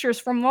and creatures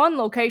from one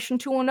location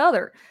to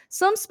another.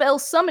 Some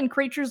spells summon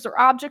creatures or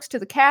objects to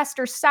the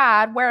caster's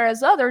side,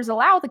 whereas others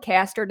allow the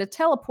caster to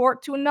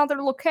teleport to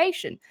another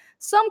location.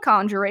 Some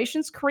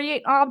conjurations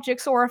create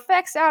objects or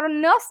effects out of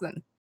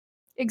nothing.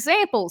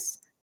 Examples: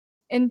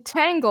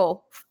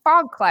 Entangle,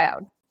 Fog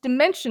Cloud,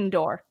 Dimension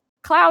Door,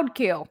 Cloud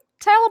Kill,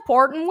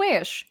 Teleport, and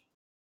Wish.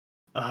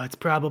 It's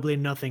probably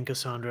nothing,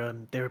 Cassandra.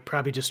 They're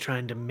probably just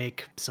trying to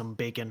make some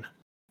bacon.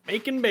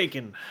 Making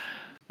bacon.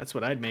 That's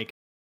what I'd make.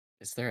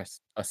 Is there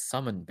a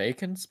summon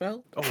bacon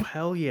spell? Oh,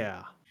 hell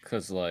yeah.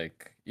 Because,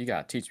 like, you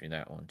gotta teach me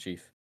that one,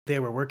 Chief. They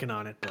were working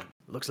on it, but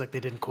looks like they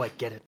didn't quite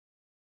get it.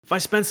 If I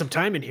spent some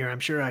time in here, I'm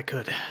sure I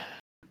could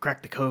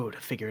crack the code,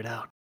 figure it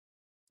out.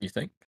 You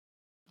think?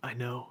 I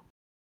know.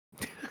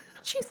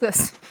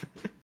 Jesus.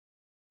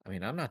 I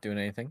mean, I'm not doing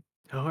anything.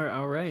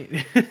 All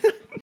right.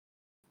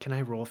 Can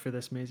I roll for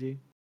this, Maisie?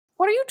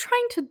 What are you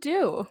trying to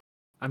do?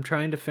 I'm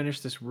trying to finish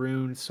this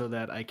rune so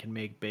that I can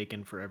make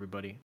bacon for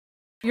everybody.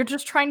 You're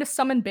just trying to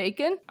summon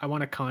bacon? I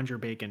want to conjure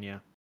bacon, yeah.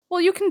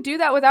 Well, you can do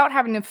that without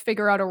having to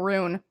figure out a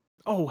rune.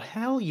 Oh,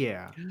 hell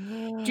yeah.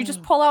 You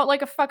just pull out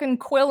like a fucking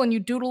quill and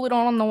you doodle it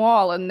on the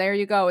wall, and there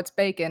you go, it's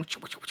bacon.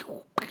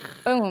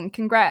 Boom,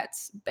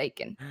 congrats,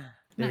 bacon.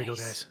 There you go,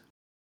 Nice. guys.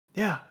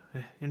 Yeah,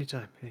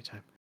 anytime.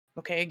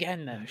 Okay,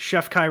 again then.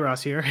 Chef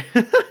Kairos here.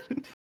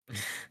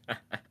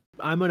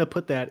 I'm going to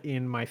put that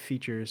in my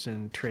features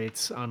and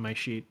traits on my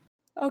sheet.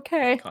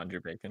 Okay. Conjure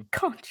bacon.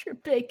 Conjure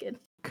bacon.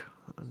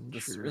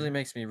 This Conjure really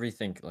makes me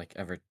rethink, like,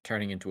 ever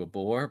turning into a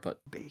boar, but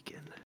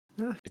bacon.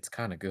 it's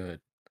kind of good.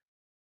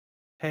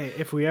 Hey,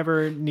 if we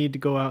ever need to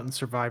go out and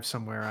survive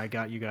somewhere, I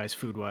got you guys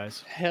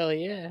food-wise. Hell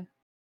yeah.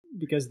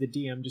 Because the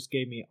DM just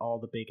gave me all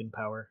the bacon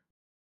power.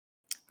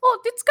 Well,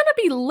 it's gonna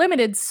be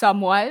limited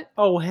somewhat.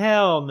 Oh,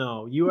 hell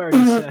no. You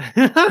already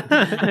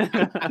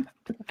said.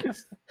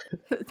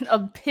 A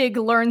pig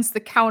learns the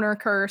counter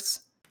curse.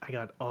 I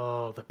got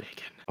all the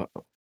bacon.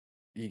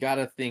 You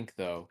gotta think,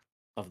 though,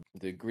 of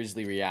the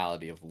grisly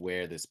reality of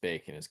where this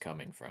bacon is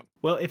coming from.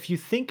 Well, if you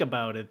think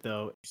about it,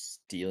 though,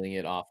 Stealing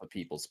it off of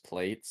people's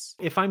plates.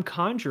 if I'm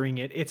conjuring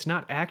it, it's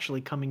not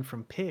actually coming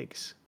from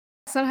pigs.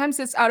 Sometimes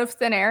it's out of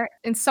thin air,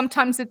 and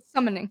sometimes it's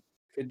summoning.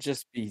 Could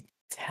just be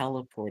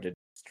teleported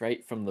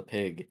straight from the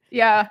pig.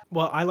 Yeah.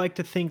 Well, I like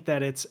to think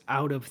that it's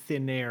out of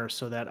thin air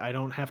so that I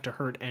don't have to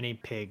hurt any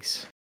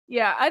pigs.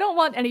 Yeah, I don't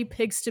want any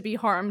pigs to be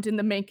harmed in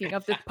the making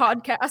of this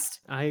podcast.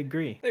 I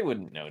agree. They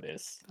wouldn't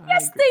notice.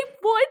 Yes, they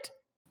would.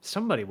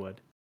 Somebody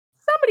would.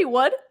 Somebody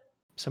would.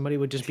 Somebody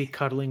would just be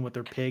cuddling with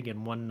their pig,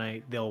 and one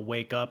night they'll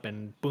wake up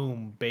and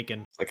boom,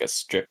 bacon. It's like a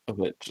strip of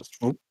it just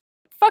whoop.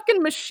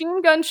 Fucking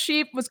Machine Gun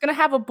Sheep was gonna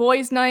have a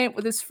boys' night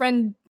with his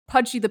friend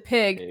Pudgy the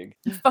pig.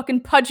 Big.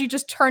 Fucking Pudgy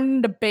just turned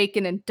into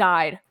bacon and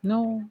died.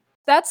 No.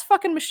 That's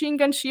fucking Machine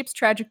Gun Sheep's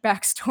tragic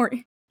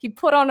backstory. He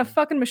put on a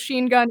fucking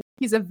machine gun.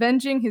 He's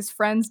avenging his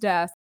friend's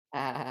death.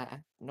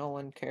 No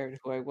one cared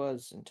who I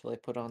was until I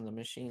put on the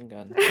machine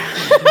gun.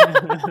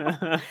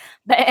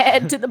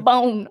 Bad to the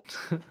bone.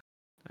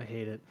 I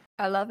hate it.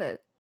 I love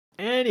it.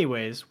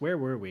 Anyways, where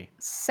were we?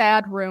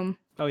 Sad room.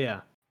 Oh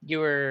yeah. You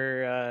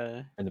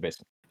were, In the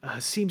basement.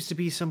 Seems to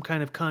be some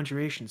kind of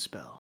conjuration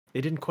spell.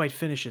 They didn't quite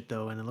finish it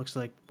though, and it looks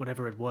like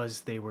whatever it was,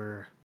 they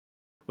were.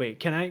 Wait,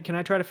 can I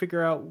try to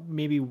figure out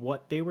maybe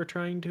what they were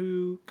trying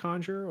to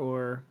conjure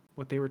or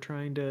what they were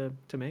trying to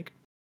make?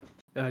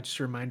 Just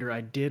a reminder,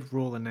 I did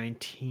roll a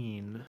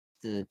 19.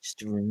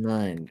 Just a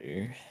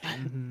reminder.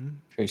 Mhm.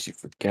 In case you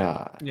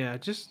forgot. Yeah,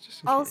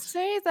 just in I'll case.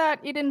 say that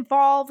it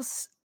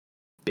involves.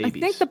 Babies. I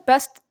think the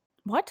best.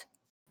 What?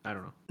 I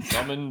don't know.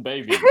 Summon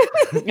babies.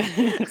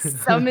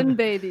 Summon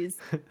babies.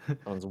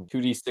 Summons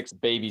 2d6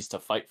 babies to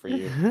fight for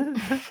you.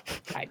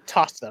 I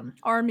toss them.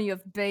 Army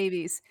of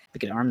babies. We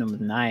could arm them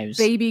with knives.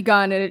 Baby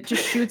gun, and it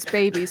just shoots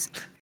babies.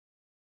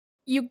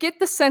 You get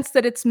the sense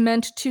that it's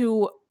meant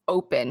to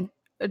open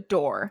a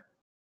door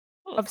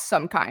of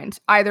some kind.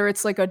 Either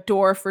it's like a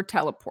door for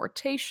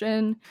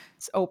teleportation,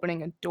 it's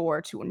opening a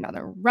door to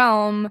another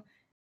realm,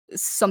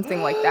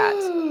 something like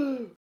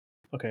that.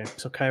 Okay,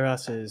 so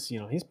Kairos is,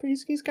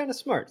 he's kind of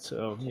smart.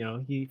 So,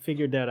 he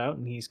figured that out,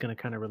 and he's going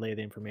to kind of relay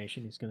the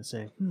information. He's going to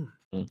say,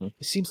 Mhm.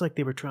 it seems like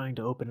they were trying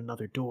to open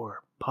another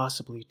door,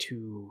 possibly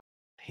to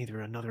either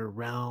another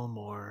realm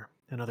or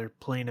another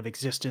plane of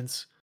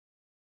existence.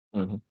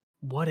 Mhm.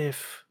 What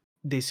if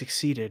they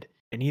succeeded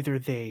and either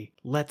they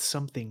let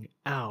something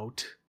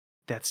out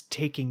that's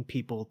taking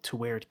people to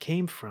where it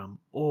came from,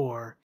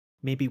 or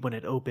maybe when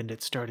it opened,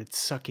 it started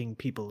sucking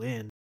people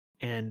in,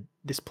 and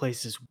this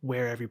place is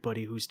where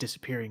everybody who's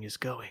disappearing is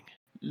going.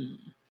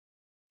 Mm.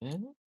 Yeah,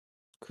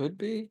 could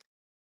be.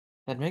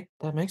 That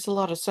makes a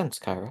lot of sense,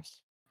 Kairos.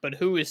 But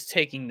who is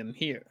taking them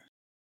here?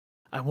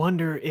 I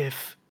wonder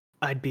if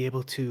I'd be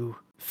able to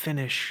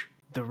finish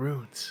the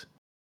runes.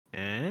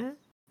 Eh?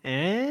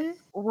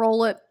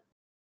 Roll it.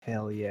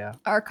 Hell yeah.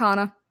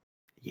 Arcana.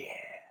 Yeah.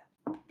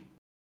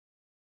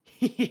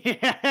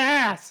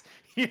 Yes!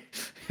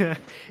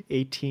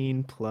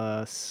 18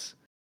 plus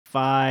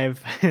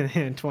 5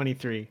 and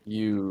 23.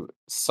 You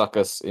suck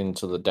us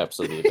into the depths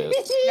of the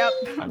abyss. Yep.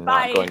 I'm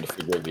Bye. not going to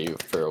forgive you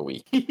for a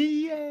week.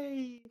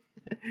 Yay!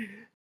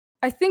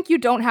 I think you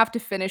don't have to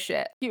finish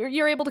it.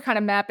 You're able to kind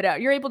of map it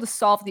out. You're able to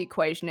solve the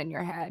equation in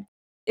your head.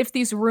 If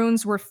these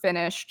runes were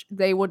finished,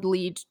 they would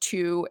lead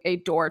to a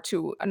door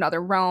to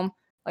another realm,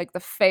 like the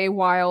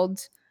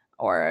Feywild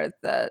or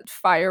the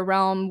Fire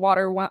Realm,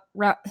 Water Realm.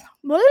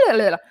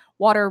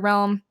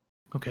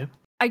 Okay.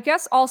 I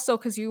guess also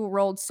because you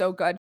rolled so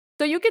good.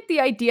 So you get the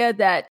idea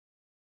that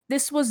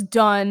this was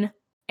done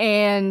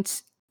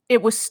and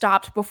it was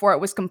stopped before it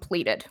was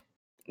completed,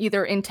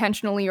 either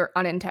intentionally or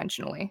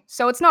unintentionally.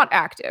 So it's not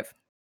active.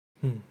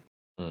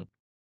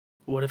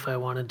 What if I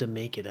wanted to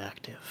make it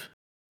active?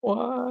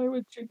 Why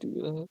would you do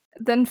that?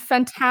 Then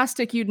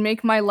fantastic, you'd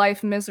make my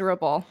life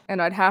miserable.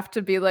 And I'd have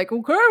to be like,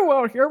 okay,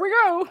 well, here we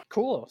go.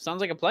 Cool. Sounds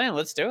like a plan.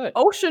 Let's do it.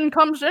 Ocean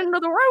comes into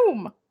the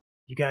room.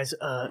 You guys,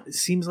 it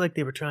seems like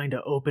they were trying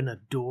to open a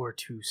door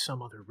to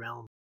some other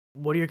realm.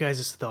 What are your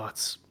guys'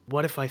 thoughts?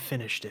 What if I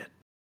finished it?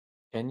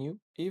 Can you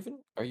even?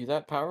 Are you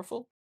that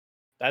powerful?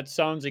 That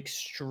sounds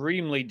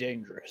extremely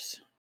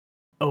dangerous.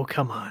 Oh,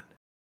 come on.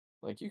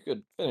 Like, you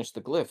could finish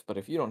the glyph, but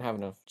if you don't have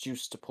enough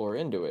juice to pour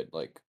into it,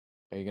 like,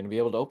 are you going to be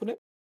able to open it?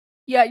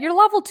 Yeah, you're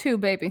level 2,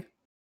 baby.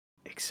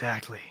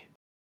 Exactly.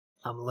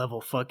 I'm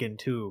level fucking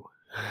 2.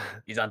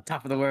 He's on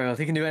top of the world.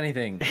 He can do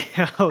anything.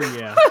 Hell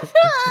yeah.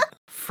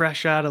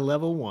 Fresh out of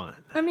level 1.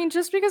 I mean,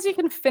 just because you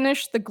can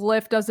finish the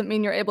glyph doesn't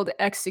mean you're able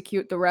to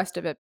execute the rest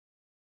of it.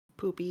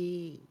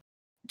 Poopy.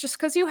 Just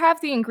because you have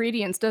the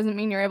ingredients doesn't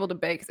mean you're able to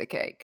bake the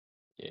cake.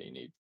 Yeah, you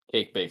need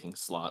cake baking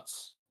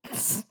slots.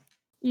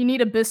 You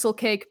need abyssal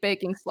cake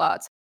baking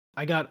slots.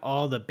 I got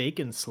all the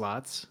bacon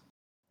slots.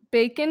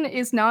 Bacon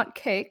is not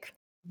cake.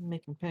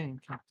 Making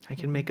pancakes. I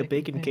can make a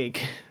bacon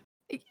cake.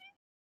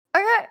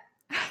 Okay.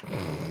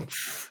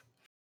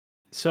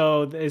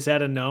 So, is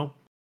that a no?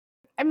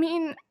 I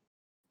mean,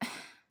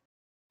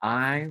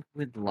 I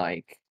would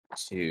like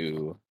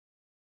to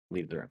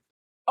leave the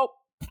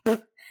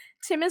room.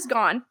 Tim is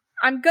gone.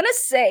 I'm gonna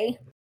say,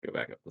 Go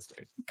back up the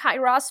stairs.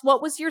 Kairos,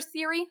 what was your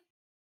theory?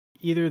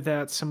 Either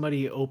that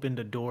somebody opened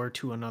a door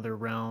to another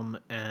realm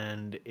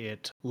and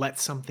it let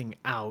something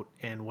out,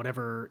 and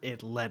whatever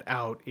it let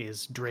out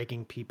is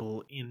dragging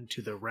people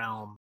into the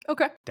realm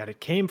Okay. that it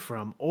came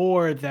from,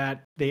 or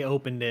that they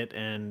opened it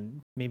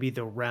and maybe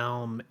the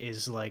realm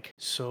is like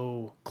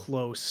so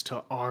close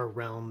to our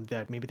realm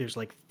that maybe there's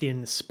like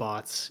thin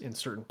spots in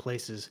certain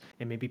places,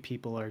 and maybe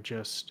people are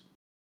just,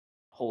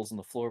 Holes in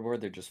the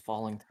floorboard, they're just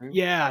falling through.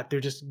 yeah,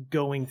 they're just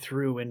going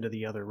through into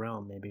the other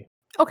realm, maybe.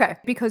 Okay,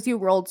 because you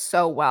rolled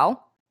so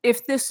well.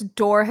 If this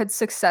door had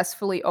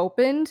successfully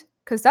opened,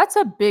 because that's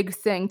a big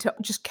thing to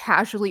just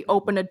casually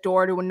open a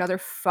door to another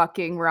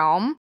fucking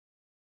realm.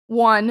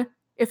 One,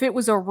 if it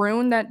was a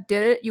rune that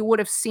did it, you would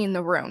have seen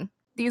the rune.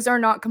 These are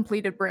not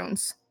completed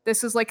runes.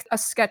 This is like a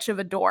sketch of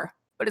a door,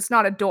 but it's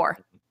not a door.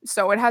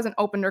 So it hasn't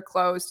opened or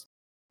closed.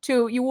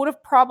 Two, you would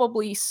have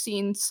probably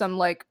seen some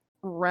like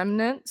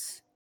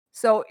remnants.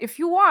 So if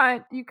you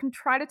want, you can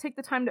try to take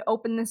the time to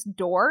open this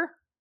door,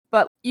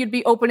 but you'd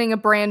be opening a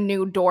brand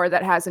new door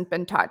that hasn't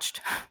been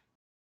touched.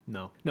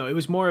 No, it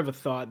was more of a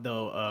thought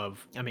though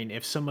of, I mean,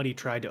 if somebody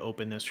tried to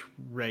open this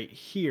right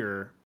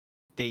here,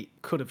 they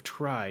could have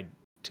tried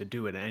to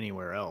do it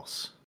anywhere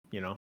else,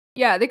 you know?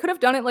 Yeah, they could have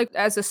done it like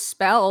as a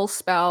spell.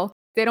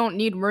 They don't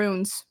need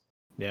runes.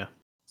 Yeah.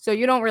 So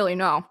you don't really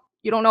know.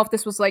 You don't know if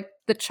this was like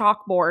the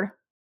chalkboard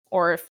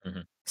or if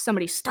Mhm.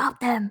 somebody stopped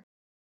them.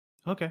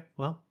 Okay,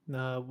 well,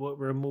 what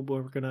we're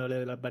gonna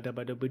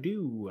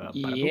do.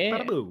 Yeah,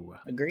 Time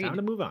agreed.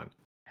 to move on.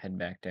 Head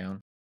back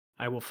down.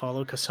 I will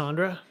follow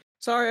Cassandra.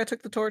 Sorry, I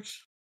took the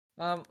torch.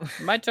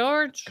 My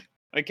torch.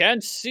 I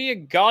can't see a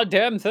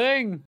goddamn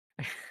thing.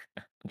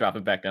 Drop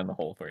it back down the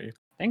hole for you.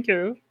 Thank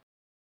you.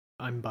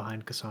 I'm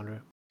behind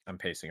Cassandra. I'm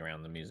pacing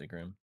around the music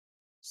room.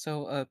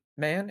 So a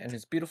man and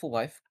his beautiful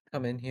wife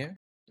come in here,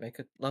 make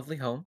a lovely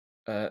home.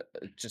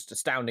 Just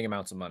astounding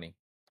amounts of money.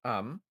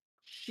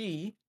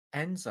 She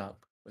ends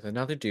up with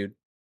another dude,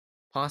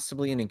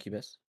 possibly an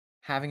incubus,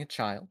 having a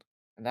child,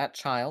 and that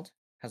child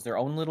has their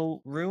own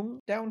little room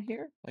down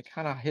here, like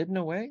kind of hidden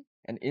away.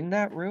 And in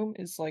that room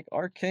is like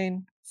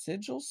arcane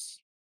sigils.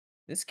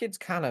 This kid's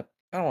kind of,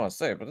 I don't want to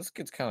say it, but this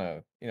kid's kind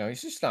of,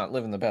 he's just not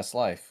living the best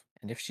life.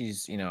 And if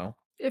she's,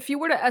 If you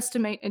were to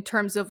estimate in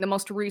terms of the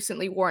most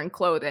recently worn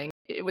clothing,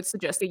 it would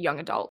suggest a young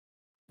adult.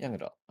 young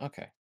adult,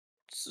 okay.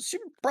 So she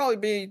would probably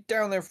be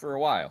down there for a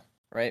while,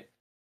 right?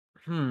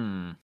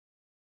 And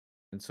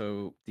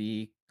so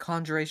the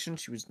conjuration,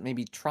 she was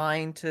maybe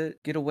trying to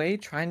get away,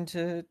 trying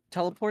to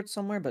teleport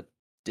somewhere, but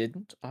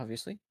didn't,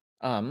 obviously.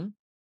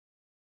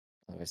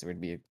 Otherwise there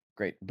would be a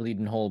great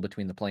bleeding hole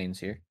between the planes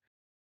here.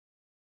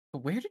 But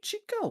where did she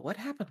go? What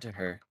happened to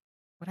her?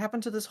 What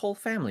happened to this whole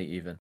family,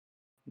 even?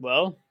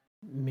 Well,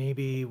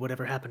 Maybe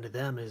whatever happened to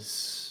them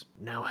is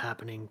now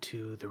happening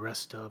to the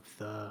rest of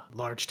the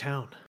large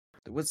town.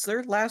 Was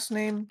their last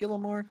name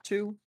Gillimore,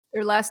 too?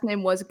 Their last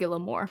name was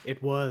Gillimore.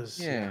 It was.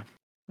 Yeah.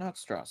 Not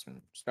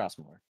Strathmore.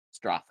 Strathmore.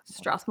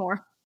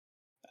 Strathmore.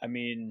 I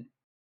mean,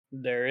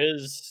 there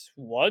is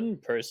one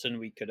person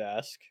we could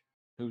ask.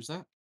 Who's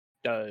that?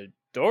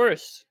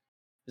 Doris.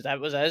 Was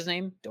that his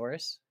name?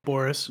 Doris?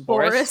 Boris.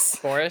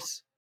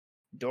 Boris.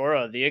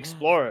 Dora, the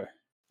explorer.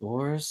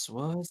 Boris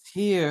was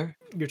here.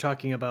 You're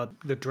talking about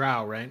the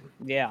drow, right?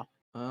 Yeah,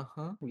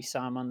 Uh-huh. we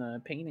saw him on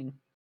the painting.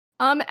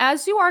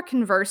 As you are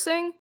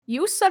conversing,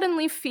 you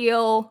suddenly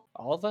feel,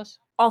 All of us?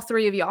 all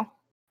three of y'all,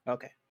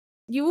 Okay.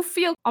 you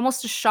feel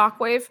almost a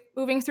shockwave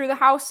moving through the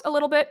house a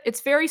little bit.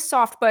 It's very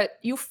soft, but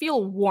you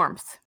feel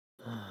warmth.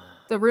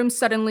 The room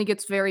suddenly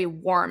gets very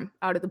warm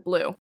out of the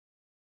blue.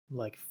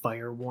 Like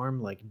fire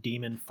warm, like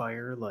demon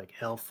fire, like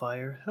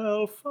hellfire.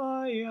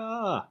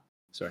 Hellfire!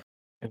 Sorry.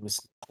 It was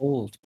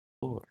cold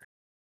before.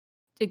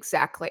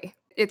 Exactly.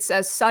 It's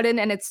as sudden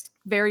and it's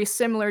very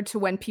similar to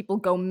when people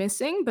go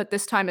missing, but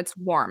this time it's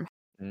warm.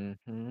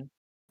 Mm-hmm.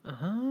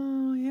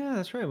 Oh, yeah,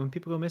 that's right. When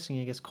people go missing,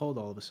 it gets cold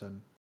all of a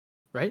sudden.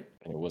 Right?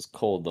 It was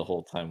cold the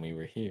whole time we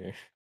were here.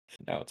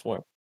 Now it's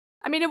warm.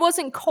 I mean, it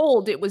wasn't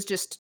cold, it was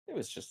just, It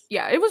was just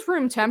yeah, it was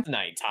room temp.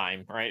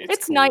 nighttime, right?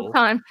 It's cool.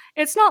 nighttime.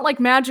 It's not like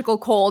magical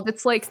cold.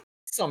 It's like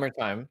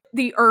Summertime.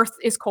 the earth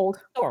is cold.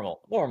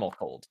 Normal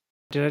cold.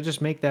 Did I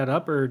just make that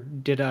up, or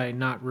did I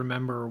not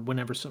remember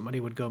whenever somebody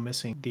would go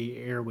missing, the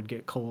air would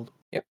get cold?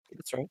 Yep,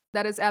 that's right.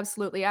 That is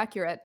absolutely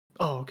accurate.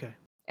 Oh, okay.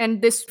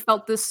 And this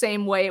felt the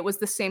same way. It was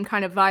the same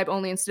kind of vibe,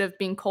 only instead of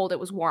being cold, it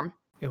was warm.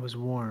 It was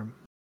warm.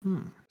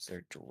 Is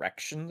there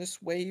direction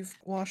this wave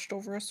washed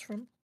over us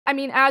from? I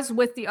mean, as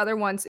with the other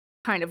ones, it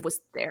kind of was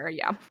there,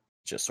 yeah.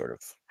 Just sort of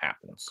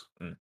happens.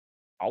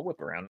 I'll whip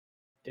around.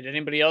 Did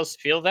anybody else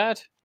feel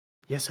that?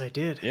 Yes, I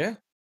did. Yeah.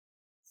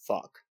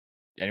 Fuck.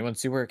 Anyone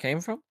see where it came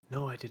from?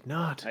 No, I did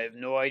not. I have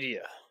no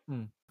idea.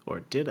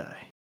 Or did I?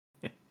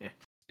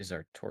 Is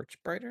our torch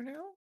brighter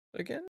now?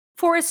 Again?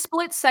 For a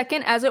split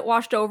second, as it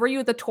washed over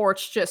you, the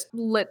torch just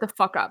lit the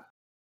fuck up.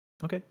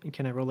 Okay. And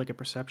can I roll like a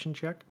perception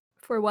check?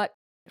 For what?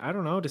 I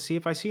don't know, to see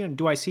if I see.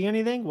 Do I see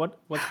anything? What's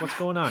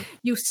going on?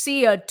 You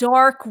see a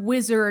dark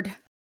wizard.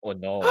 Oh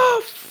no.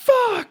 Oh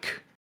fuck,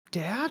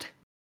 Dad.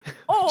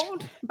 Oh,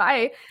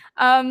 bye.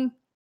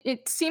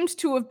 It seems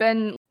to have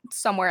been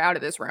somewhere out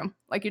of this room.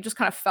 Like you just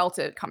kind of felt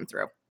it come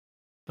through.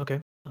 Okay.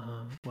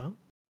 Well,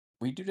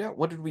 We do that?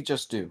 What did we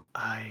just do?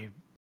 I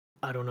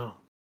don't know.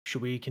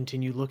 Should we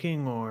continue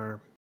looking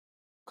or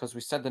Because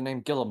we said the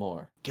name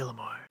Gillimore.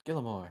 Gillimore?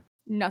 Gillimore.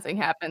 Nothing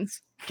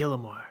happens.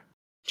 Gillimore.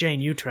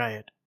 Jane, you try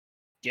it.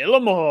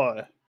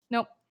 Gillimore.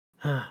 Nope.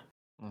 Huh.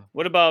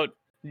 What about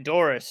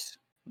Doris?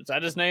 Is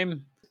that his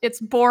name? It's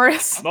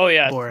Boris. Oh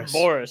yeah, Boris.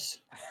 Boris.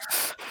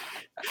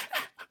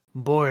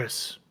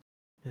 Boris.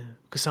 Yeah.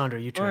 Cassandra,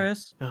 you try.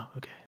 Boris, Oh,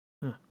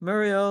 okay.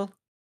 Muriel,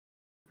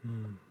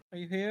 Hmm. are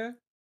you here?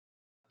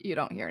 You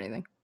don't hear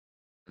anything.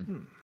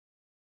 Hmm.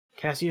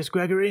 Cassius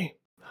Gregory?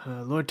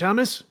 Lord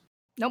Thomas?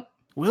 Nope.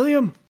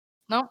 William?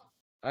 Nope.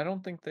 I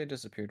don't think they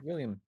disappeared.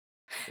 William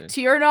did.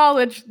 To your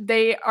knowledge,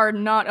 they are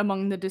not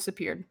among the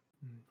disappeared.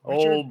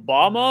 Richard?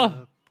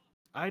 Obama?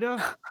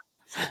 Ida?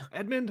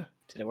 Edmund?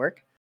 Did it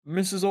work?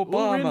 Mrs.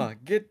 Obama,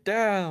 get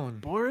down.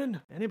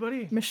 Boren?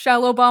 Anybody?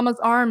 Michelle Obama's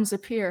arms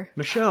appear.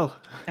 Michelle.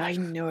 I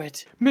knew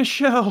it.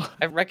 Michelle.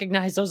 I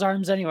recognize those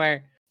arms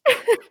anywhere.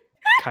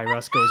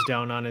 Kairos goes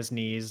down on his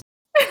knees.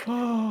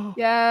 Oh.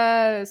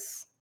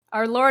 Yes.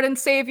 Our Lord and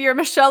Savior,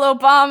 Michelle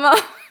Obama.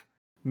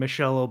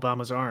 Michelle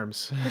Obama's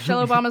arms.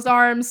 Michelle Obama's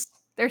arms.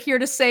 They're here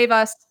to save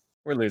us.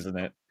 We're losing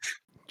it.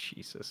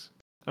 Jesus.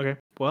 Okay.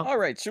 Well, All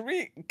right, should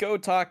we go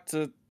talk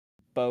to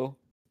Bo,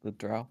 the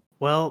drow?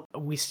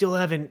 we still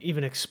haven't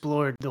even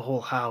explored the whole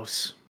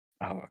house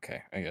Oh,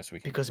 okay. I guess we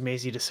can. because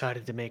Maisie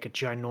decided to make a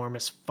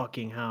ginormous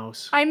fucking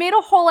house. I made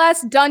a whole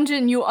ass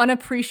dungeon, you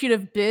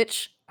unappreciative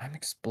bitch. I'm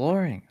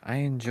exploring. I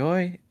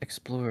enjoy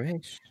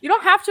exploration. You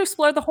don't have to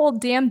explore the whole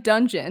damn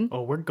dungeon.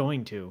 Oh, we're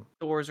going to.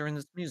 Doors are in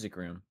this music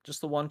room. Just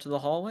the one to the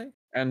hallway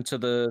and to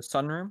the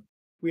sunroom.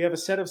 We have a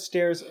set of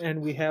stairs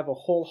and we have a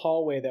whole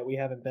hallway that we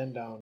haven't been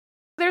down.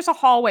 There's a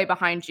hallway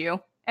behind you,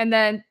 and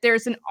then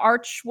there's an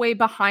archway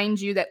behind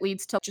you that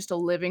leads to just a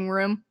living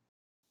room.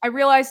 I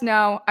realize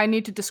now I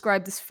need to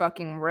describe this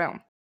fucking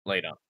room.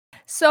 Later.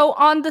 So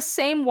on the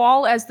same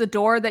wall as the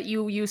door that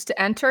you used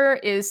to enter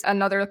is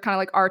another kind of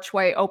like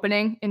archway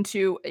opening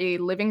into a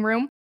living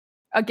room.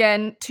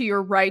 Again, to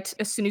your right,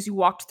 as soon as you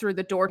walked through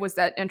the door, was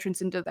that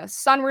entrance into the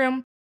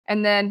sunroom.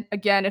 And then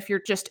again, if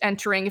you're just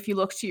entering, if you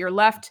look to your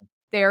left,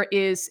 there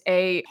is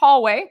a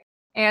hallway.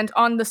 And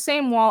on the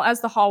same wall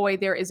as the hallway,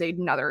 there is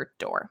another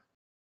door.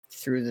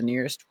 Through the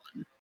nearest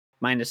one.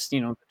 Minus, the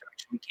direction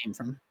we came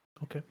from.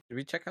 Okay. Did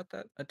we check out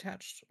that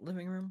attached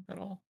living room at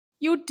all?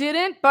 You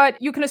didn't, but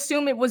you can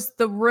assume it was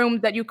the room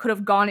that you could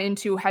have gone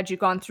into had you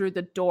gone through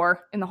the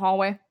door in the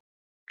hallway.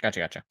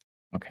 Gotcha.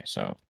 Okay,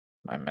 so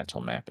my mental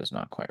map is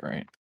not quite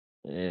right.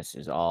 This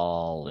is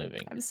all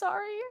living. I'm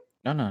sorry.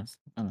 No.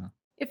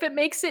 If it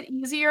makes it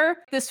easier,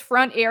 this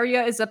front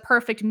area is a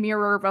perfect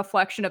mirror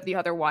reflection of the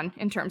other one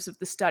in terms of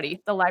the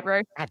study, the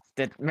library.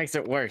 That makes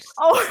it worse.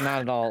 Oh. It's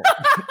not at all.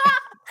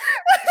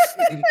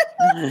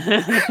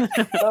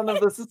 None of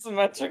this is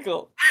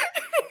symmetrical.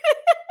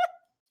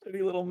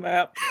 Pretty little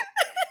map.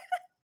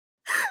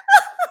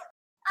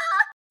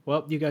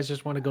 Well, you guys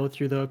just want to go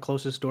through the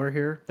closest door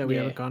here that we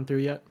Yeah. haven't gone through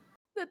yet?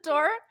 The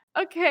door?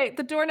 Okay,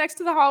 the door next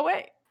to the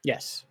hallway.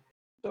 Yes.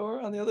 Door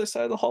on the other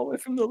side of the hallway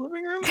from the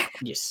living room.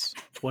 Yes.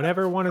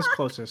 Whatever one is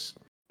closest.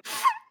 Do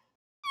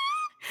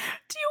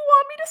you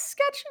want me to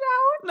sketch it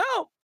out?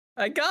 No,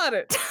 I got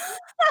it.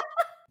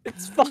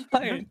 It's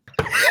fine.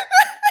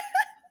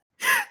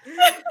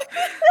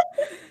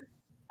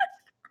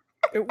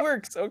 It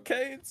works,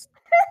 okay? It's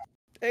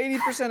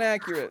 80%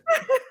 accurate.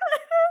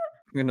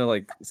 I'm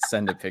gonna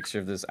send a picture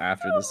of this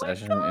after Oh the my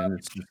session, God. and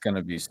it's just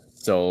gonna be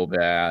so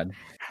bad.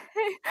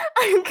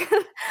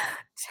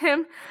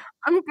 Tim,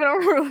 I'm gonna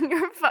ruin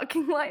your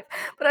fucking life.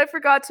 But I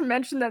forgot to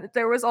mention that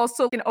there was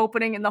also an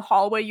opening in the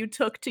hallway you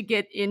took to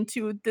get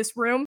into this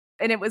room,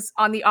 and it was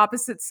on the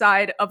opposite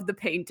side of the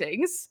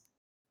paintings.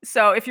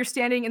 So if you're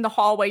standing in the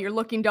hallway, you're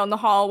looking down the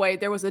hallway,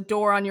 there was a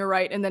door on your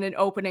right and then an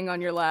opening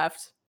on your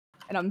left.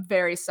 And I'm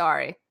very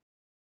sorry.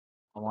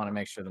 I want to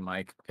make sure the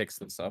mic picks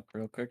this up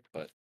real quick,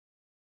 but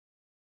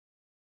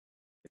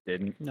it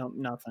didn't. No,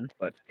 nothing.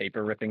 But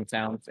paper ripping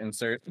sounds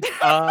insert.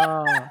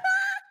 Oh. No,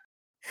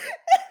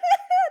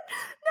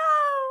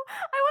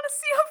 I want to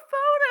see a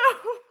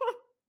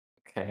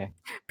photo. Okay.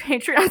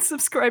 Patreon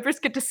subscribers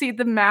get to see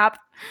the map.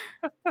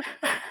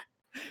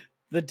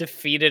 The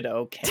defeated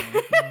okay.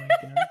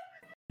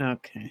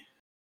 Okay.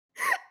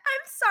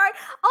 I'm sorry.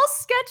 I'll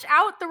sketch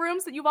out the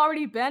rooms that you've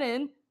already been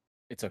in.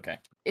 It's okay.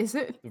 Is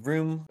it? The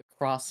room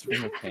across from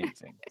the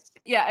painting.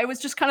 Yeah, it was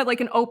just kind of like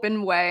an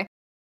open way.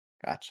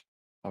 Gotcha.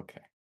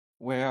 Okay.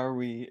 Where are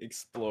we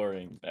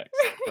exploring next,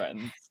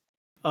 friends?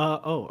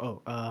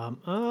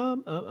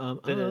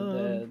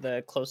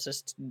 The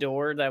closest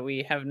door that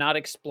we have not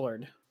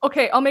explored.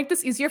 Okay, I'll make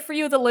this easier for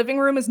you. The living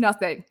room is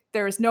nothing.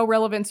 There is no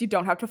relevance. You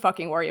don't have to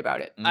fucking worry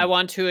about it. I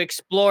want to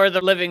explore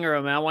the living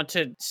room. I want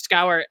to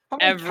scour How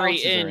many every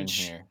couches are in inch.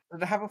 here?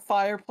 Does it have a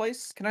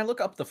fireplace? Can I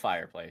look up the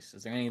fireplace?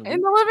 Is there any? In the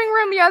living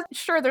room, yeah,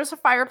 sure, there's a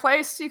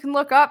fireplace. You can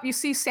look up. You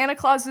see Santa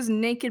Claus's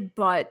naked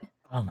butt.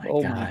 Oh my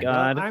Oh god. my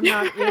god. I'm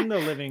not in the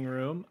living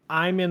room.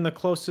 I'm in the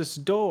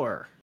closest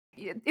door.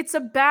 It's a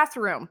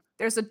bathroom.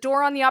 There's a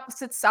door on the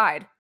opposite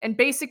side. And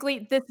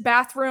basically, this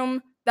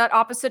bathroom, that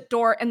opposite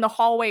door, and the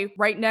hallway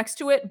right next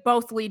to it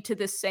both lead to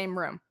this same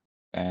room.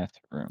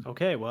 Bathroom.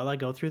 Okay, well, I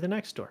go through the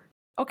next door.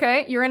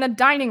 Okay, you're in a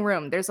dining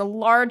room. There's a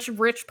large,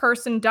 rich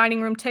person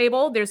dining room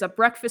table. There's a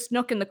breakfast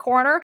nook in the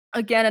corner.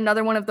 Again,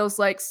 another one of those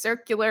like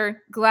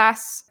circular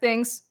glass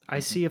things. I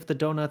see if the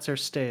donuts are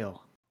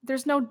stale.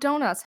 There's no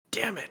donuts.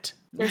 Damn it.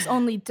 There's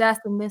only death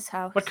in this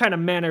house. What kind of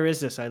manner is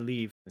this? I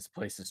leave. This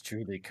place is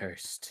truly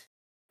cursed.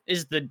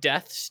 Is the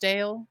death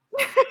stale?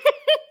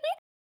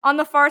 On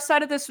the far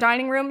side of this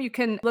dining room, you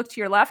can look to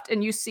your left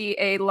and you see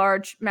a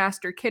large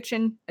master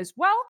kitchen as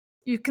well.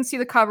 You can see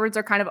the cupboards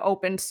are kind of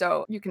opened,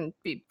 so you can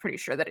be pretty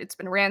sure that it's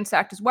been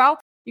ransacked as well.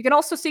 You can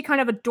also see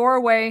kind of a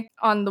doorway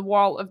on the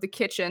wall of the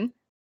kitchen.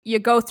 You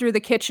go through the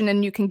kitchen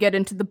and you can get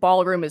into the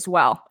ballroom as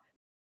well.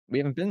 We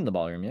haven't been in the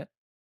ballroom yet.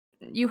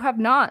 You have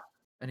not.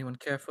 Anyone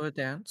care for a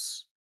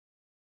dance?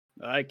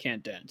 I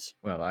can't dance.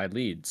 Well, I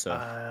lead, so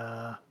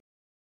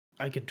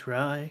I could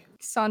try.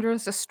 Cassandra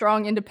is a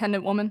strong,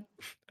 independent woman.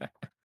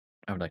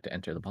 I would like to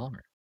enter the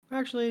ballroom.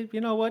 Actually, you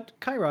know what?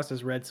 Kairos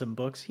has read some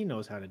books. He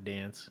knows how to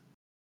dance.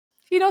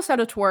 He knows how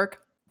to twerk.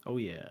 Oh,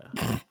 yeah.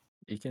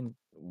 He can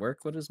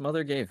work what his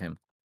mother gave him.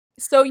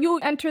 So you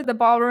enter the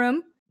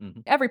ballroom.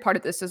 Mhm. Every part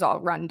of this is all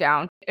run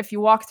down. If you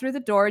walk through the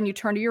door and you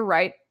turn to your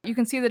right, you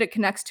can see that it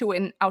connects to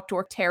an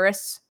outdoor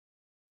terrace.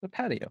 The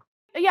patio.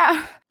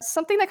 Yeah,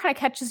 something that kind of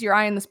catches your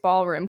eye in this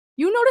ballroom.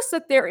 You notice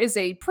that there is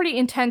a pretty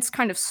intense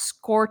kind of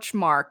scorch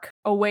mark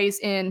a ways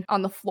in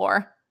on the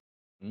floor.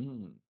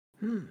 Mm.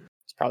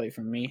 It's probably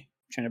from me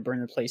trying to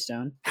burn the place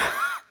down.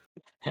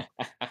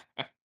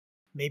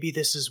 Maybe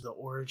this is the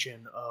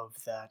origin of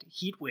that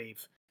heat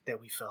wave that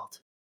we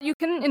felt. You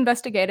can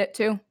investigate it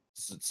too.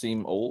 Does it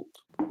seem old?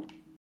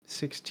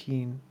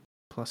 16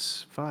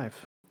 plus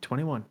 5.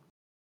 21.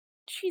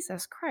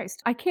 Jesus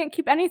Christ, I can't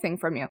keep anything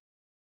from you.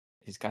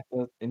 He's got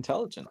the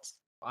intelligence.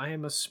 I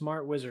am a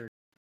smart wizard.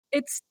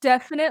 It's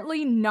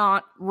definitely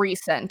not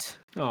recent.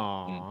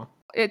 Aww.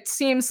 It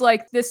seems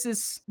like this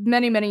is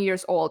many, many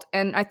years old.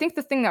 And I think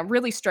the thing that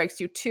really strikes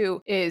you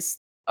too is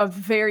a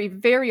very,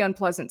 very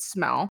unpleasant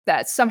smell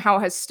that somehow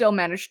has still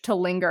managed to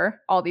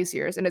linger all these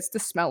years. And it's the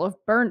smell of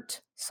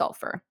burnt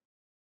sulfur.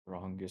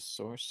 Wrongest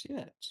source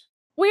yet.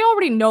 We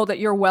already know that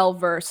you're well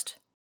versed.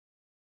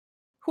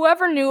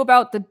 Whoever knew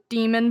about the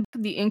demon,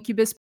 the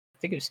incubus, I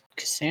think it was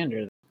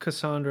Cassandra.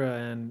 Cassandra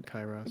and it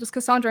Kairos. was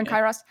Cassandra and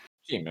Yeah. Kairos.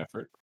 Team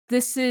effort.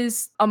 This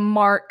is a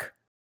mark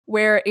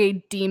where a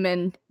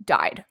demon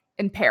died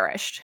and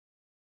perished.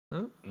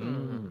 Huh?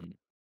 Mm.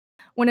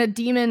 When a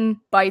demon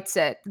bites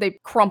it, they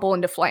crumple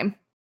into flame.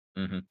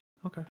 Mm-hmm.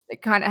 Okay. They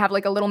kind of have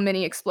like a little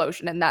mini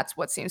explosion, and that's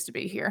what seems to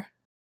be here.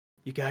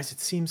 You guys, it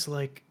seems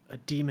like a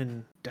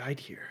demon died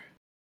here.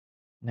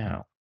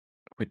 Now,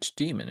 which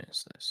demon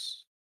is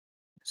this?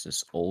 Is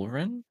this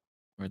Ulrin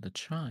or the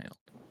child?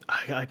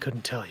 I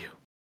couldn't tell you.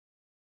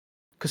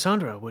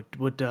 Cassandra, would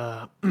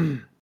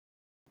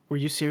were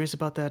you serious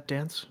about that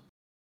dance?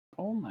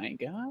 Oh my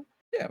god.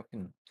 Yeah, we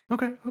can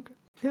Okay.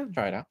 Yeah.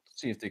 try it out.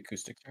 See if the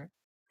acoustics are right.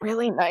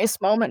 Really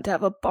nice moment to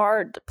have a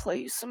bard to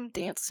play you some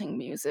dancing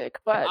music,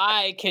 but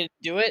I can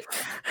do it.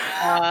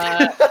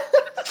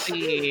 Let's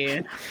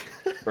see.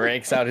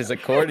 Breaks out his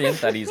accordion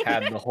that he's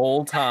had the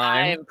whole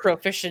time. I'm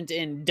proficient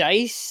in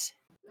dice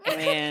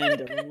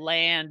and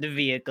land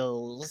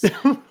vehicles.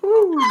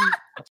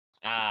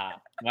 Ah,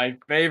 my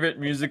favorite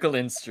musical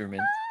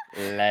instrument,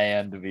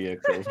 land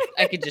vehicle.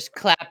 I could just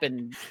clap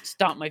and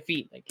stomp my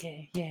feet like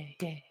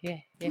yeah.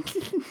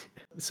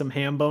 Some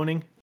ham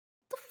boning.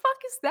 the fuck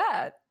is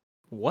that?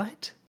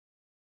 What?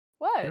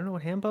 What? I don't know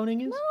what ham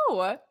boning is.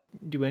 No,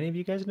 Do any of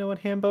you guys know what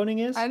ham boning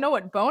is? I know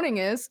what boning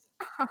is.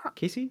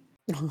 Casey?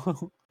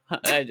 No,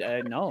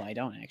 I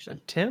don't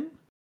actually. Tim?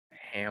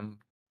 Ham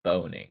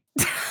boning.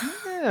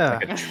 Yeah.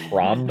 Like a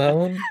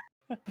trombone?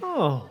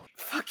 Oh.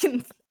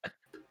 Fucking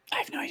I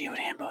have no idea what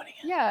ham boning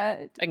is.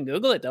 yeah. I can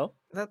Google it though.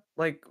 Is that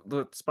like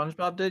what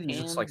SpongeBob did? You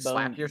just Ham like slap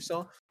boning.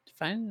 yourself?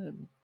 Find the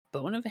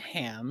bone of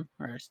ham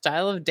or a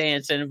style of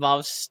dance that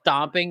involves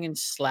stomping and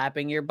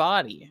slapping your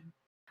body.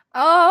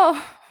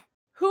 Oh,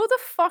 who the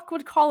fuck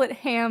would call it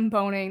ham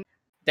boning?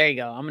 There you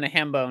go. I'm gonna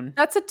ham bone.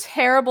 That's a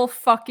terrible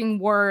fucking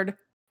word.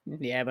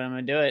 Yeah, but I'm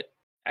gonna do it.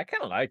 I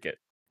kind of like it.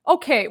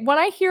 Okay, when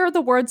I hear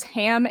the words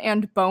ham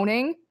and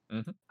boning,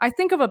 Mhm. I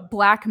think of a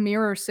Black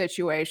Mirror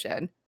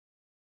situation.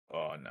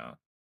 Oh no.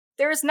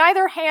 There is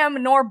neither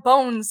ham nor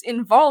bones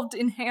involved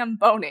in ham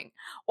boning.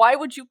 Why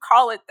would you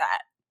call it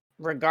that?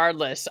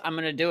 Regardless, I'm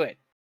gonna do it.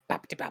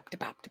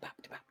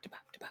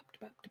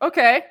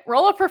 Okay,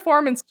 roll a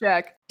performance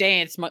check.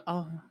 Dance my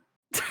oh.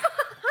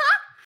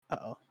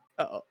 Uh-oh.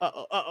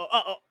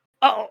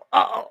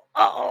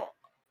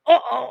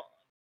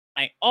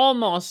 I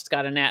almost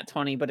got a nat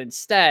 20, but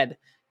instead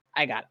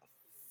I got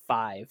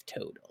 5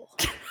 total.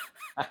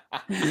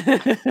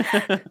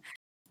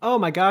 Oh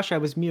my gosh, I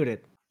was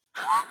muted.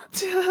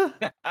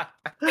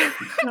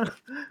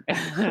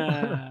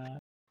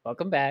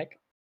 Welcome back.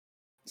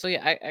 So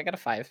yeah, I got a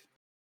 5.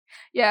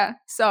 Yeah,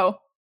 so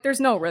there's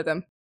no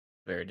rhythm.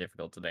 Very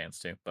difficult to dance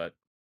to, but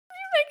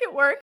it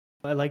work.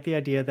 I like the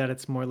idea that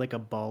it's more like a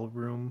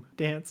ballroom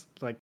dance.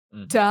 Like,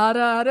 Da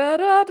da da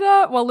da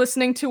da. While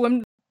listening to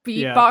him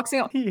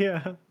beatboxing.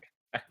 yeah.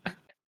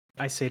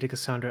 I say to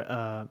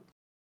Cassandra,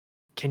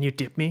 can you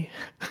dip me?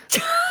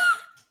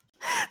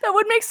 That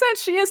would make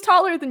sense. She is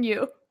taller than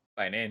you.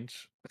 By an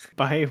inch.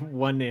 By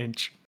 1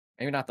 inch.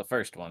 Maybe not the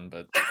first one,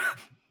 but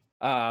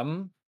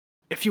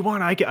If you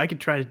want, I could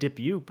try to dip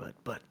you,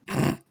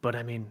 but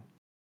I mean,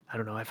 I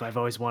don't know. I've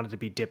always wanted to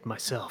be dipped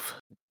myself.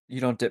 you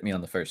don't dip me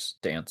on the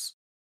first dance.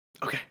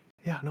 Okay.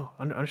 Yeah, no,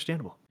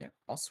 understandable. Yeah,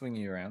 I'll swing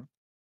you around.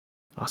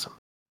 Awesome.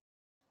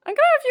 I'm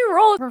gonna have you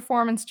roll a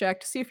performance check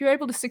to see if you're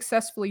able to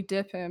successfully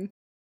dip him.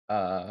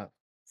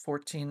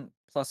 14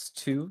 plus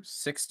 2,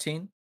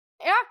 16.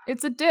 Yeah,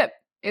 it's a dip.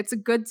 It's a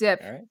good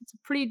dip. All right. It's a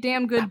pretty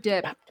damn good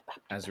dip.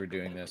 As we're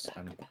doing this,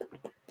 I'm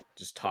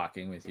just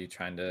talking with you,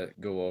 trying to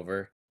go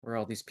over where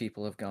all these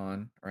people have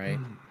gone, right?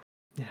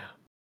 Yeah.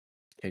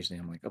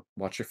 Occasionally I'm like, oh,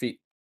 watch your feet.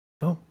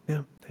 Oh,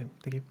 yeah. Thank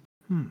you.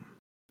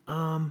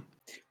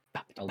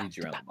 I'll lead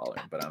you around the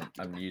ballroom, but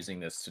I'm using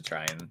this to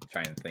try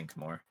and think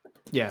more.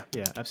 Yeah,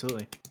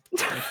 absolutely.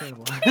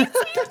 Understandable.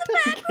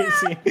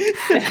 Casey.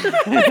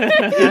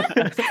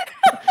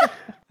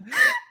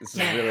 This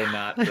is really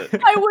not the...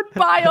 I would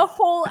buy a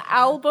whole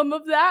album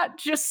of that.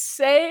 Just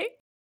say,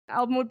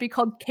 album would be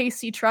called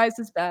Casey Tries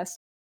His Best.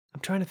 I'm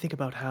trying to think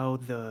about how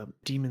the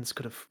demons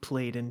could have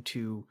played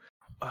into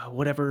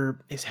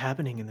whatever is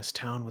happening in this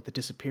town with the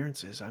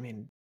disappearances. I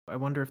mean, I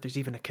wonder if there's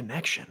even a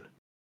connection.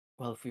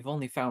 Well, if we've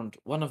only found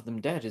one of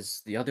them dead,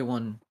 is the other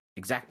one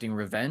exacting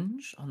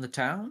revenge on the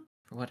town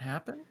for what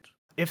happened?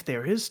 If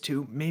there is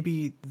to,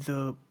 maybe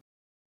the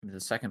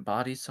second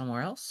body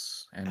somewhere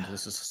else, and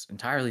this is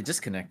entirely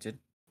disconnected.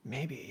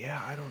 maybe,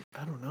 yeah, I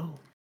don't know.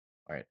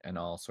 All right, and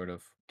I'll sort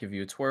of give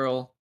you a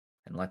twirl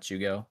and let you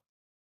go.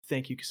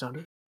 Thank you,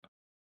 Cassandra.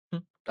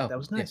 Oh, That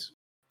was yeah. nice.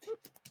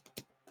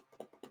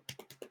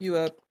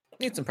 You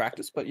need some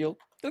practice, but you'll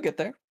get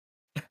there.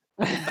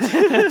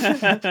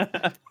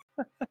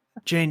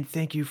 Jane,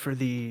 thank you for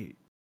the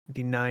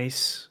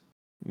nice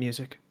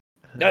music.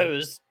 That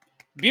was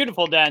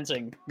beautiful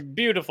dancing.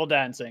 Beautiful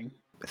dancing.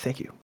 Thank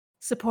you.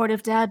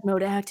 Supportive dad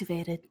mode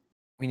activated.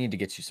 We need to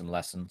get you some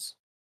lessons.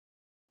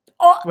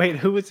 Oh, Wait,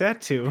 who was that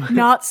to?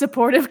 not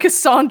supportive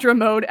Cassandra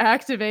mode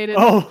activated.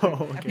 Have you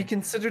Okay.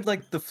 considered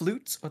like the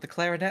flutes or the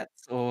clarinets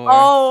or?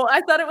 Oh,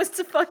 I thought it was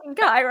to fucking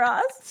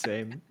Kairos.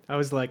 Same. I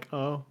was like,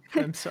 oh,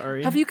 I'm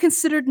sorry. Have you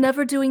considered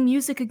never doing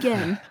music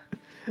again?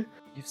 You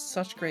have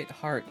such great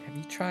heart. Have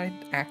you tried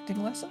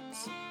acting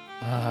lessons?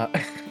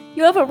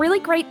 You have a really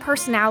great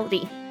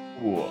personality.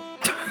 Cool.